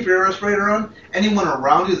if you keep your respirator on, anyone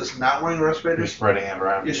around you that's not wearing a respirator, you're spreading it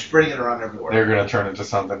around. You're spreading it around everywhere. They're gonna turn into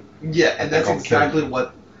something. Yeah, and that's exactly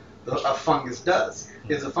what a fungus does.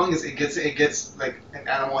 Is a fungus, it gets like in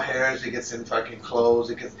animal hairs, it gets in fucking clothes,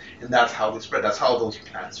 and that's how they spread. That's how those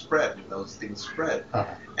plants spread, and those things spread.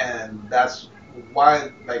 And that's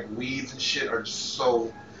why like weeds and shit are just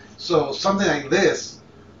so something like this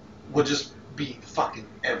would just be fucking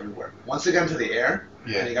everywhere. Once it got into the air,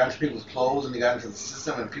 and it got into people's clothes, and it got into the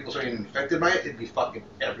system, and people started getting infected by it, it'd be fucking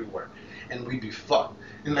everywhere, and we'd be fucked.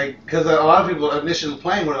 And like, because a lot of people initially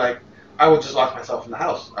playing were like, I would just lock myself in the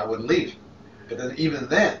house, I wouldn't leave. But then even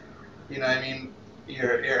then, you know what I mean,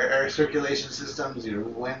 your air circulation systems, your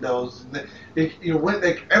windows, like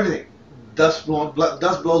everything, dust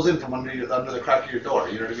blows in from under the crack of your door.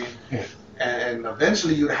 You know what I mean? Yeah. And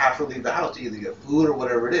eventually you'd have to leave the house to either get food or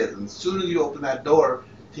whatever it is. And as soon as you open that door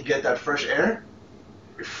to get that fresh air,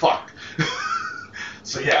 you're fucked.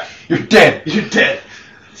 So yeah, you're dead. You're dead.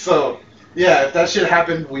 So yeah, if that shit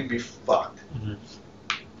happened, we'd be fucked.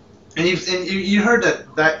 And you heard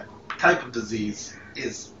that type of disease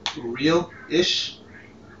is real-ish.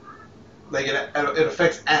 Like it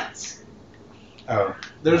affects ants. Oh.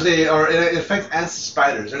 It affects ants and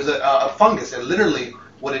spiders. There's a fungus that literally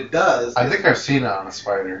what it does. I think I've seen it on a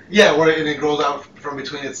spider. Yeah, where it grows out from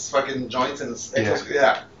between its fucking joints and its and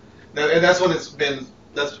that's when it's been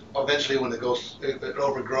that's eventually when it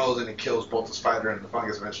overgrows and it kills both the spider and the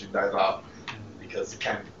fungus. Eventually dies off because it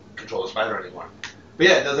can't control the spider anymore. But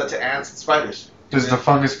yeah, it does that to ants and spiders. Does the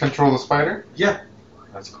fungus control the spider? Yeah.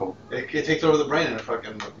 That's cool. It takes over the brain and it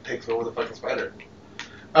fucking takes over the fucking spider.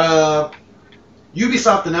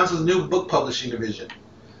 Ubisoft announces a new book publishing division.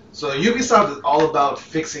 So Ubisoft is all about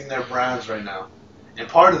fixing their brands right now. And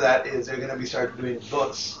part of that is they're going to be starting doing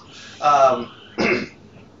books.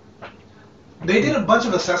 They did a bunch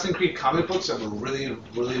of Assassin's Creed comic books that were really,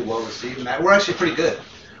 really well received. And that were actually pretty good.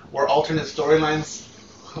 Were alternate storylines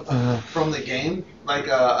from the game. Like,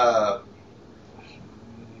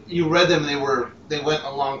 you read them and they went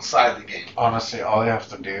alongside the game. Honestly, all you have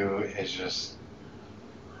to do is just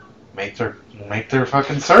make their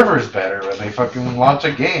fucking servers better when they fucking launch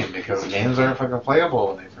a game, because games aren't fucking playable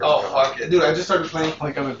when they first Oh come fuck it, dude! I just started playing.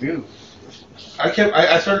 What am I gonna do?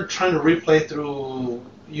 I started trying to replay through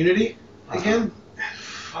Unity again.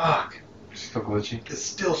 Fuck, Still glitchy. it's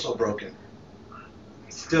still so broken.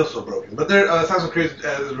 Still so broken. But they're Assassin's Creed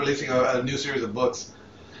is releasing a new series of books,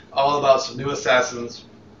 all about some new assassins,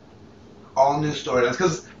 all new storylines.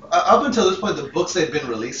 Because up until this point, the books they've been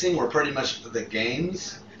releasing were pretty much the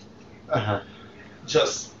games,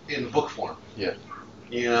 just in book form. Yeah.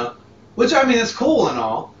 You know, which I mean, it's cool and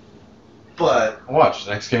all, but Watch,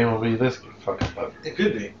 the next game will be this fucking book. it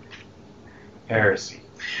could be Heresy.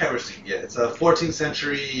 heresy. Yeah, it's a 14th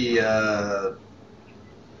century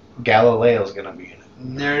Galileo's gonna be in it.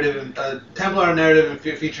 narrative, Templar narrative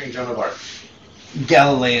featuring Joan of Arc.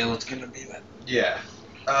 Galileo is gonna be that. Yeah.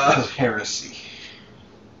 Heresy.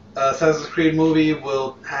 Assassin's Creed movie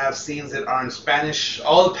will have scenes that are in Spanish.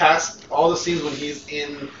 All the scenes when he's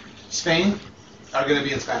in Spain are going to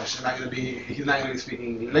be in Spanish. He's not going to be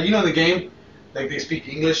speaking, like, you know, in the game, like, they speak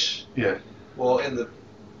English. Yeah. Well, in the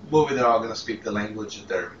movie, they're all going to speak the language that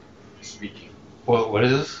they're speaking. What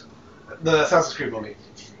is this? The Assassin's Creed movie.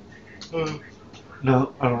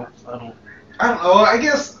 No, I don't. I don't know. I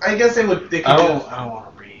guess they could. I don't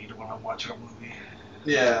want to read when I'm watching a movie.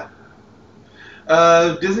 Yeah.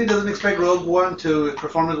 Disney doesn't expect Rogue One to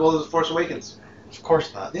perform as well as Force Awakens. Of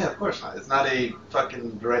course not. Yeah, of course not. It's not a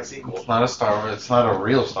fucking direct sequel. It's not a Star Wars. It's not a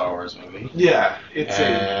real Star Wars movie. Yeah, it's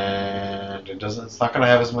and it doesn't. It's not gonna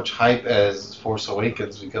have as much hype as Force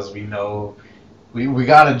Awakens, because we know we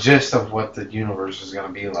got a gist of what the universe is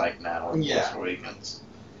gonna be like now with Yeah. Force Awakens.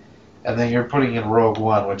 And then you're putting in Rogue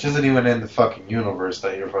One, which isn't even in the fucking universe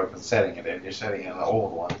that you're fucking setting it in. You're setting it in the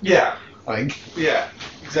old one. Yeah, Like, yeah,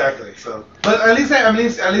 exactly. So, but at least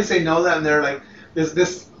they know that, and they're like,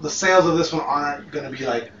 the sales of this one aren't gonna be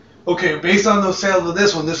like, okay, based on those sales of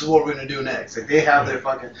this one, this is what we're gonna do next. Like, they have their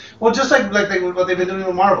fucking, well, just like what they've been doing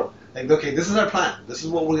with Marvel. Like, okay, this is our plan. This is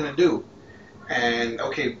what we're gonna do. And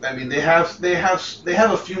okay, I mean, they have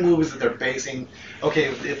a few movies that they're basing. Okay,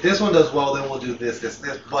 if this one does well, then we'll do this.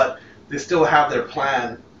 But they still have their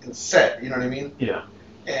plan set. You know what I mean? yeah.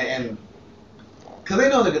 And because they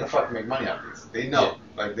know they're gonna fucking make money off these. They know,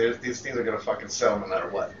 like, these things are gonna fucking sell no matter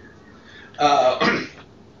what.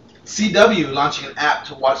 CW launching an app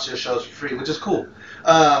to watch their shows for free, which is cool.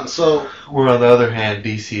 So, Where on the other hand,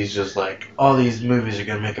 DC's just like, all these movies are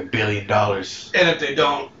gonna make $1 billion. and if they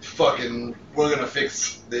don't, fucking, we're gonna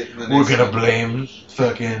fix the next We're gonna one. blame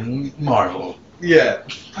fucking Marvel. Yeah,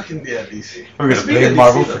 fucking yeah, DC. We're gonna Speaking blame of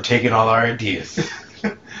Marvel DC, for though. taking all our ideas.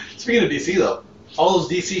 Speaking of DC, though, all those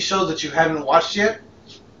DC shows that you haven't watched yet,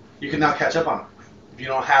 you can now catch up on them. If you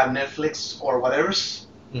don't have Netflix or whatever's.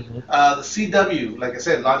 Mm-hmm. The CW, like I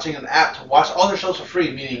said, launching an app to watch all their shows for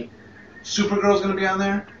free, meaning Supergirl's going to be on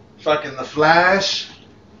there, fucking The Flash,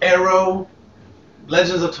 Arrow,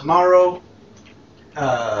 Legends of Tomorrow.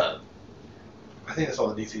 I think that's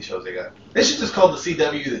all the DC shows they got. They should just call the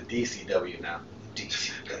CW the DCW now.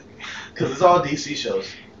 DCW. Because it's all DC shows.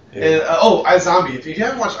 Yeah. And, iZombie. If you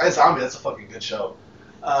haven't watched iZombie, that's a fucking good show.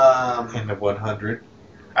 And the 100.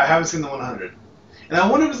 I haven't seen the 100. And I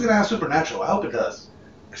wonder if it's going to have Supernatural. I hope it does.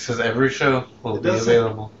 It says every show will It be does say-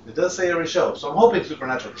 available. It does say every show. So I'm hoping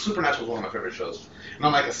Supernatural. Supernatural is one of my favorite shows. And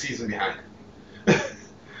I'm like a season behind.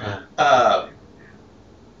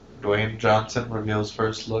 Dwayne Johnson reveals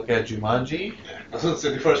first look at Jumanji. I was going to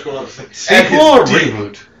say before I scroll up, it's Sequel or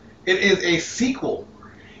reboot? It is a sequel.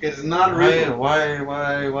 It is not a Why? reboot.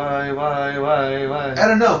 Why? I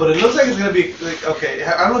don't know, but it looks like it's going to be like, okay.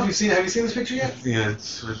 I don't know if you've seen. Have you seen this picture yet? Yeah,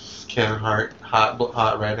 it's with Kevin Hart,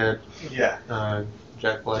 hot redhead, Yeah.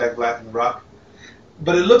 Jack Black. Jack Black and The Rock.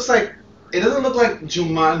 But it looks like it doesn't look like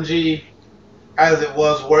Jumanji as it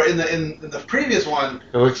was. Where in the previous one,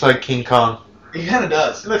 It looks like King Kong. it kind of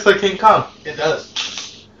does. It looks like King Kong. It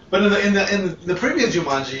does. But in the previous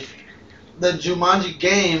Jumanji, the Jumanji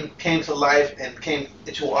game came to life and came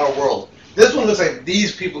into our world. This one looks like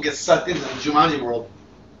these people get sucked into the Jumanji world,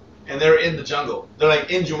 and they're in the jungle. They're like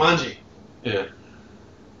in Jumanji. Yeah.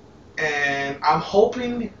 And I'm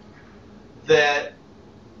hoping that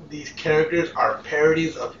these characters are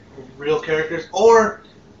parodies of real characters, or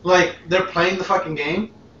like they're playing the fucking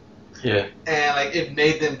game. Yeah. And like it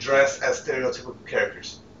made them dress as stereotypical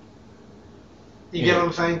characters. You get what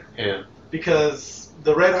I'm saying? Yeah. Because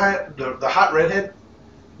the the hot redhead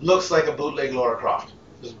looks like a bootleg Laura Croft,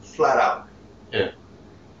 just flat out. Yeah.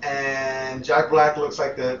 And Jack Black looks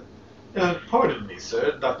like the pardon me,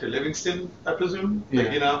 sir, Dr. Livingston, I presume. Yeah.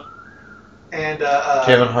 Like, you know. And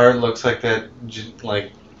Kevin Hart looks like that,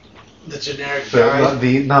 like the generic guy.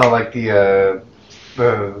 the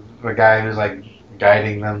guy who's like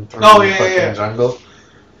guiding them through Oh, the yeah, fucking yeah. jungle.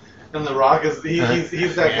 And The Rock is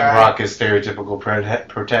he's that And guy. Rock is stereotypical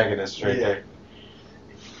protagonist right Yeah. there.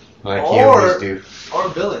 Like he always do. Or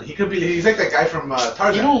villain. He could be. He's like that guy from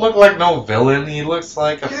Tarzan. He don't look like no villain. He looks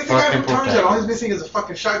like a He's like the guy fucking from Tarzan. All he's protagonist. missing is a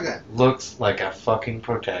fucking shotgun. Looks like a fucking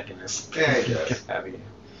protagonist. Yeah, he does. Get out of here.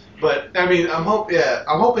 But I mean, I'm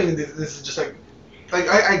hoping this is just like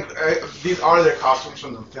I these are their costumes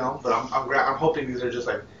from the film, but I'm hoping these are just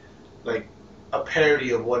like a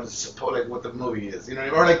parody of what is supposed, like what the movie is, you know,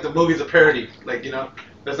 or like the movie's a parody, like, you know,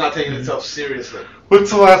 that's not taking itself seriously. What's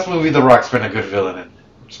the last movie The Rock's been a good villain in?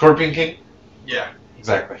 Scorpion King? Yeah,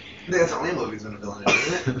 Exactly. that's the only movie he's been a villain in,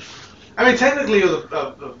 isn't it? I mean, technically, he was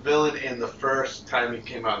a villain in the first time he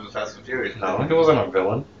came out in the Fast and Furious. No, he wasn't a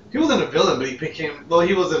villain. He wasn't a villain, but he became. Well,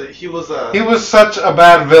 he was a. He was such a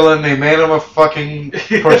bad villain, they made him a fucking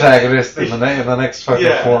protagonist in the next fucking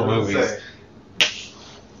four I would movies. say.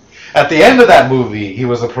 At the end of that movie, he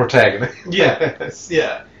was a protagonist. Yeah,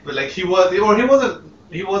 yeah, but like he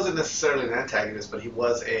wasn't necessarily an antagonist, but he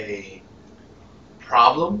was a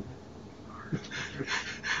problem.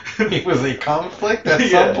 He was a conflict at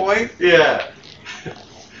Yeah. some point. Yeah.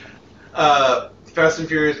 Fast and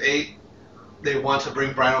Furious 8, they want to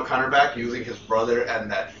bring Brian O'Connor back using his brother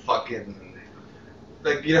and that fucking,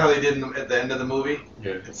 like, you know how they did at the end of the movie?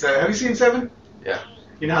 Yeah. Have you seen 7? Yeah.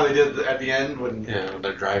 You know how they did at the end when? Yeah, when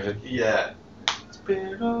they're driving. Yeah. It's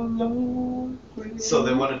been a long way So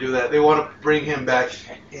they want to do that. They want to bring him back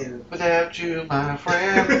in. without you, my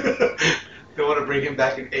friend. They want to bring him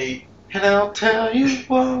back in 8. And I'll tell you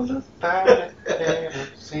all about it. And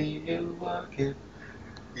I'll see you again.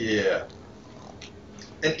 Yeah.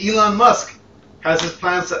 And Elon Musk has his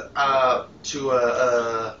plans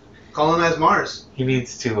to colonize Mars. He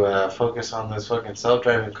needs to focus on this fucking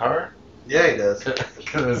self-driving car. Yeah, he does.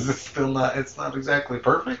 Because it's still not. It's not exactly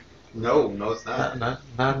perfect. No, it's not. Not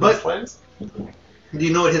in But- this place. Do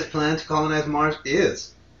you know what his plan to colonize Mars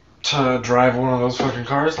is? To drive one of those fucking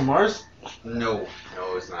cars to Mars. No,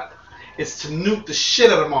 it's not. It's to nuke the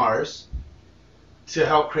shit out of Mars to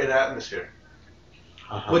help create an atmosphere.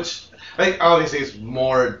 Uh-huh. Which, like, obviously is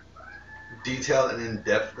more detailed and in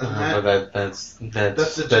depth than that. But that's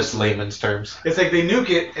just- layman's terms. It's like they nuke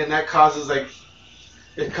it, and that causes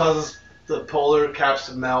the polar caps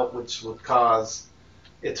to melt, which would cause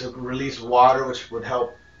it to release water, which would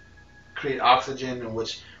help create oxygen, and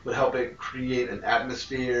which would help it create an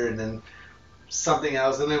atmosphere, and then something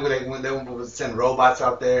else. And then they would send robots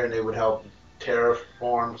out there, and they would help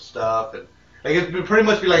terraform stuff, and like it would pretty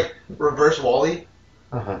much be like reverse Wall-E.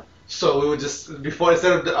 Uh-huh. So we would just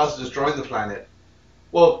instead of us destroying the planet,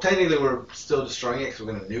 well, technically we're still destroying it because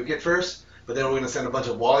we're going to nuke it first, but then we're going to send a bunch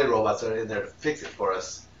of Wall-E robots in there to fix it for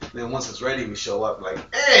us. And then once it's ready, we show up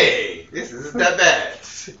like, hey, this isn't that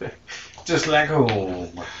bad. Just like home.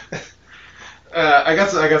 I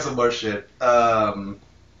got some more shit.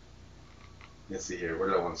 Let's see here. Where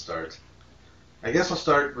do I want to start? I guess I'll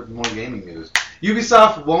start with more gaming news.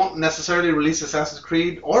 Ubisoft won't necessarily release Assassin's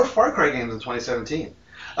Creed or Far Cry games in 2017.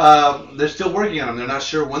 They're still working on them. They're not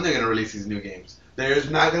sure when they're going to release these new games. There's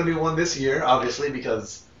not going to be one this year, obviously,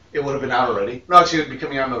 because it would have been out already. No, actually, it would be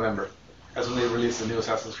coming out in November. That's when they release the new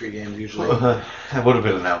Assassin's Creed games, usually. That would have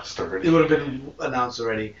been announced already. It would have been announced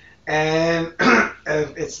already. And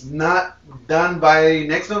if it's not done by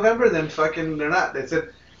next November, then fucking they're not. They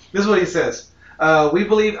said, this is what he says. We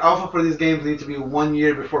believe alpha for these games need to be 1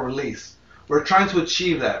 year before release. We're trying to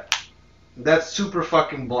achieve that. That's super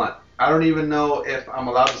fucking blunt. I don't even know if I'm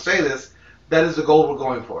allowed to say this. That is the goal we're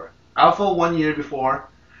going for. Alpha 1 year before,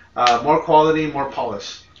 more quality, more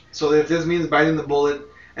polish. So if this means biting the bullet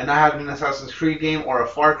and not having an Assassin's Creed game or a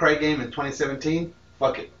Far Cry game in 2017,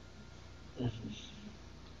 fuck it.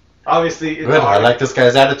 Obviously, Good. I like this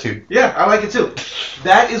guy's attitude. Yeah, I like it too.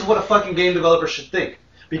 That is what a fucking game developer should think.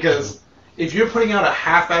 Because If you're putting out a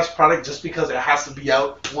half-ass product just because it has to be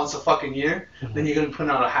out once a fucking year, then you're gonna be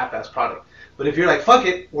putting out a half-ass product. But if you're like, fuck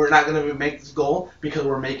it, we're not gonna make this goal because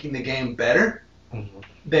we're making the game better,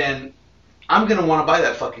 then I'm gonna want to buy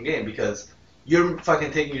that fucking game because you're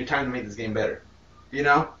fucking taking your time to make this game better. You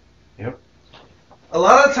know? Yep. A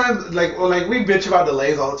lot of times, like we bitch about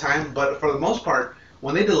delays all the time, but for the most part,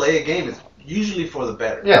 when they delay a game, it's usually for the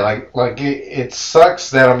better. Yeah, like it sucks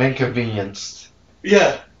that I'm inconvenienced.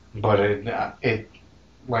 Yeah. But it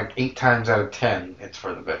like 8 times out of 10, it's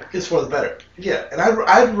for the better. It's for the better. Yeah, and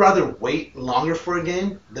I'd rather wait longer for a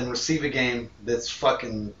game than receive a game that's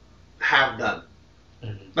fucking half done.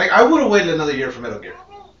 Mm-hmm. Like, I would have waited another year for Metal Gear.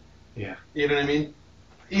 Yeah. You know what I mean?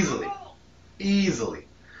 Easily.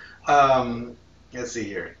 Let's see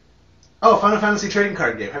here. Oh, Final Fantasy trading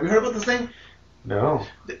card game. Have you heard about this thing? No.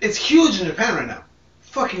 It's huge in Japan right now.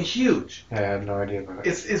 Fucking huge. I had no idea about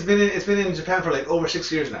it. It's been in Japan for like over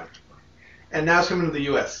 6 years now, and now it's coming to the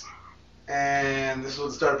U.S. And this is what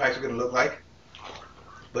the starter packs are going to look like.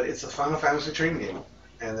 But it's a Final Fantasy trading game,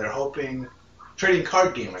 and they're hoping trading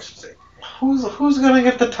card game, I should say. Who's gonna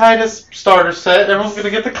get the Titus starter set? Everyone's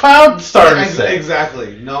gonna get the Cloud starter set.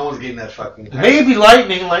 Exactly. No one's getting that fucking Titus. Maybe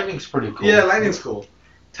Lightning. Lightning's pretty cool. Yeah, Lightning's cool.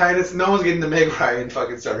 Titus, no one's getting the Meg Ryan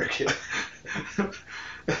fucking starter kit.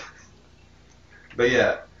 But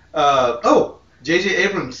yeah. J.J.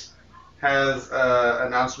 Abrams has an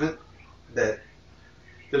announcement that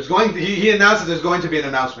there's going to, he announced that there's going to be an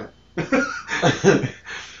announcement.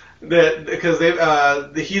 That because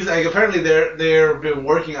he's like, apparently they've been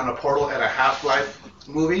working on a Portal and a Half-Life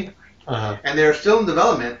movie, and they're still in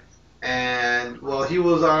development. And well, he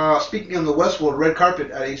was speaking on the Westworld red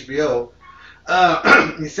carpet at HBO.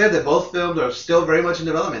 He said that both films are still very much in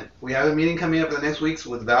development. We have a meeting coming up in the next weeks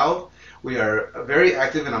with Valve. We are very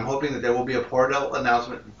active, and I'm hoping that there will be a Portal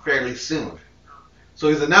announcement fairly soon. So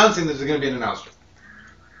he's announcing that there's going to be an announcement.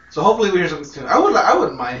 So hopefully we hear something soon. I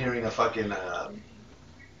wouldn't mind hearing a fucking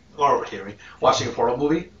watching a Portal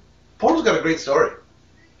movie. Portal's got a great story.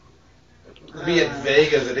 Be it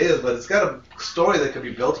vague as it is, but it's got a story that could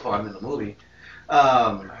be built upon in the movie.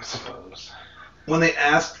 I suppose. When they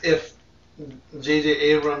asked if J.J.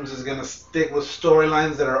 Abrams is going to stick with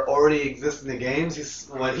storylines that are already exist in the games,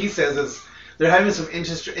 what he says is they're having some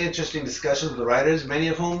interesting discussions with the writers, many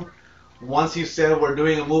of whom, once you said we're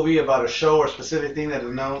doing a movie about a show or a specific thing that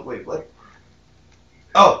is known... Wait, what?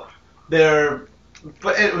 Oh, they're...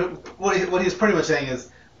 But what he's pretty much saying is,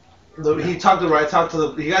 he got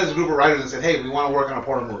his group of writers and said, hey, we want to work on a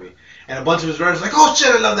Portal movie. And a bunch of his writers are like, oh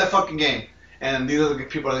shit, I love that fucking game. And these are the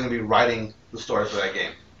people that are going to be writing the story for that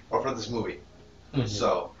game. Or for this movie. Mm-hmm.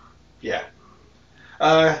 So, yeah.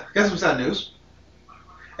 Got some sad news.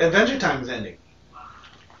 Adventure Time is ending.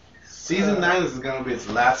 Season 9 is going to be its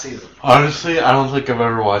last season. Honestly, I don't think I've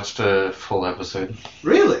ever watched a full episode.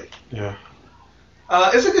 Really? Yeah.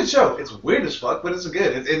 It's a good show. It's weird as fuck, but it's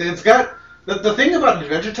good. It's got... The thing about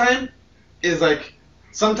Adventure Time is, like,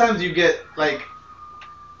 sometimes you get, like...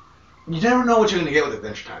 You never know what you're going to get with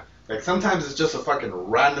Adventure Time. Like, sometimes it's just a fucking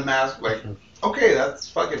random ass, like, okay, that's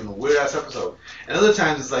fucking weird ass episode. And other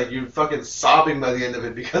times it's like you're fucking sobbing by the end of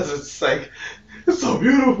it because it's like, it's so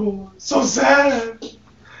beautiful, so sad.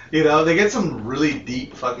 You know, they get some really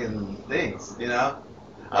deep fucking things, you know?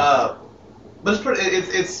 But it's pretty,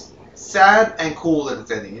 it's sad and cool that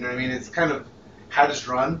it's ending, you know what I mean? It's kind of had its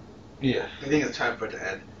run. Yeah. I think it's time for it to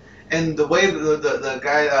end. And the way the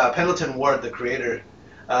guy, Pendleton Ward, the creator,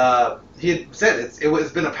 he had said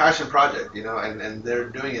it's been a passion project, you know, and they're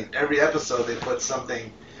doing it every episode. They put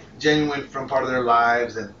something genuine from part of their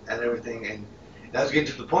lives and everything, and that's getting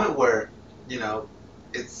to the point where, you know,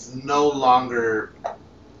 it's no longer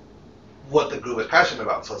what the group is passionate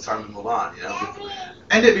about, so it's time to move on, you know.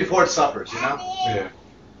 End it before it suffers, you know.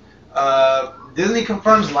 Yeah. Disney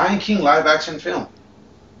confirms Lion King live action film.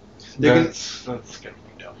 That's gonna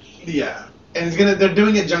be dumb. Yeah. And they're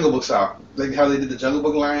doing it Jungle Book style, like how they did the Jungle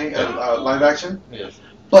Book live action. Yes.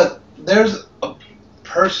 But there's a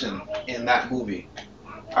person in that movie.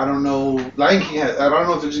 I don't know. Lion King I don't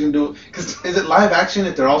know if they're just gonna do. Because is it live action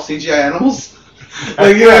if they're all CGI animals?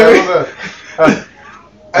 Like, you know what I mean?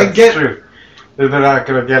 I get. True. They're not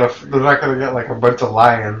gonna get like a bunch of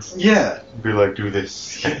lions. Yeah. Be like, do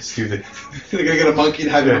this. Yes, do this. They're gonna get a monkey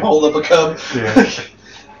and have him hold up a cub. Yeah.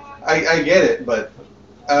 I get it, but.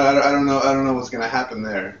 I don't know what's gonna happen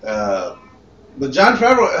there. But Jon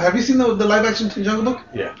Favreau, have you seen the live action Jungle Book?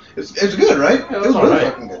 Yeah. It's good, right? Yeah, it was really right.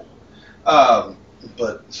 fucking good.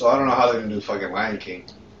 But so I don't know how they're gonna do fucking Lion King.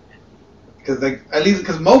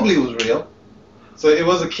 Because Mowgli was real, so it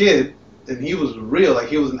was a kid and he was real, like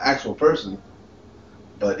he was an actual person.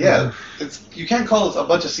 But yeah, it's you can't call a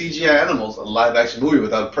bunch of CGI animals a live action movie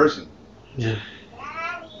without a person. Yeah.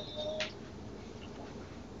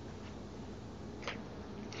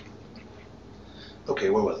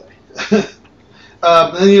 Okay, where was I?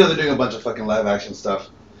 Then they're doing a bunch of fucking live action stuff.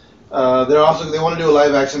 They want to do a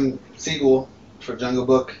live action sequel for Jungle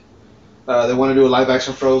Book. They want to do a live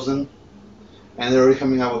action Frozen, and they're already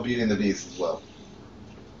coming out with Beauty and the Beast as well.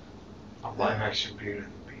 A live action Beauty and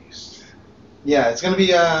the Beast. Yeah, it's gonna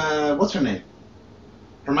be what's her name?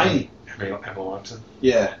 Hermione. Emma Watson.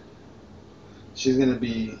 Yeah, she's gonna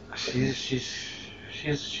be.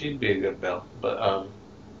 She'd be a good Belle, but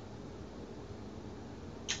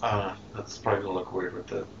that's probably gonna look weird with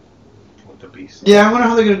the Beast. Yeah, I wonder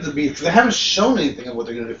how they're gonna do the Beast because they haven't shown anything of what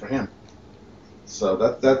they're gonna do for him. So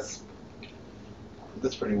that's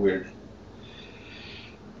pretty weird.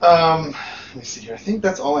 Let me see here. I think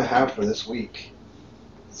that's all I have for this week.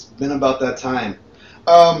 It's been about that time.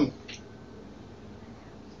 I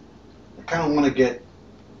kind of want to get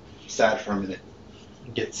sad for a minute.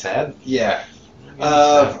 Get sad? Yeah.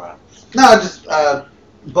 Sad. No, just a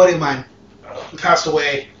buddy of mine passed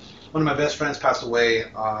away. One of my best friends passed away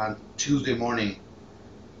on Tuesday morning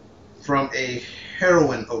from a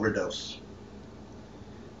heroin overdose.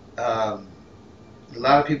 A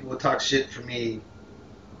lot of people would talk shit for me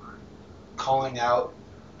calling out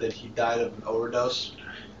that he died of an overdose.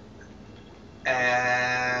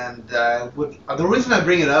 And the reason I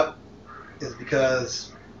bring it up is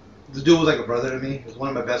because the dude was like a brother to me. He was one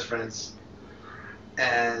of my best friends.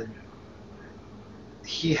 And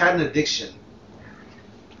he had an addiction.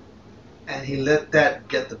 And he let that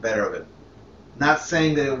get the better of him. Not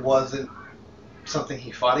saying that it wasn't something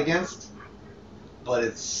he fought against, but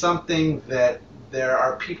it's something that there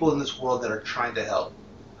are people in this world that are trying to help.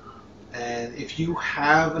 And if you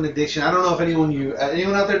have an addiction, I don't know if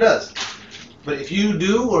anyone out there does, but if you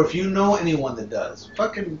do, or if you know anyone that does,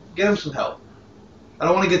 fucking get them some help. I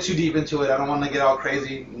don't want to get too deep into it. I don't want to get all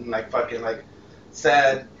crazy and like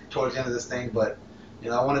sad towards the end of this thing, but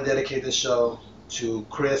I want to dedicate this show to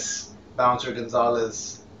Chris Bouncer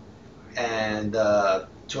Gonzalez and to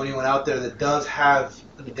anyone out there that does have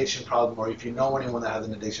an addiction problem, or if you know anyone that has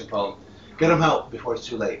an addiction problem, get them help before it's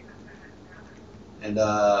too late. And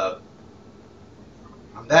on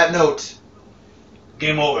that note,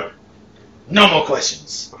 game over. No more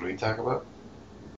questions. What do we talk about?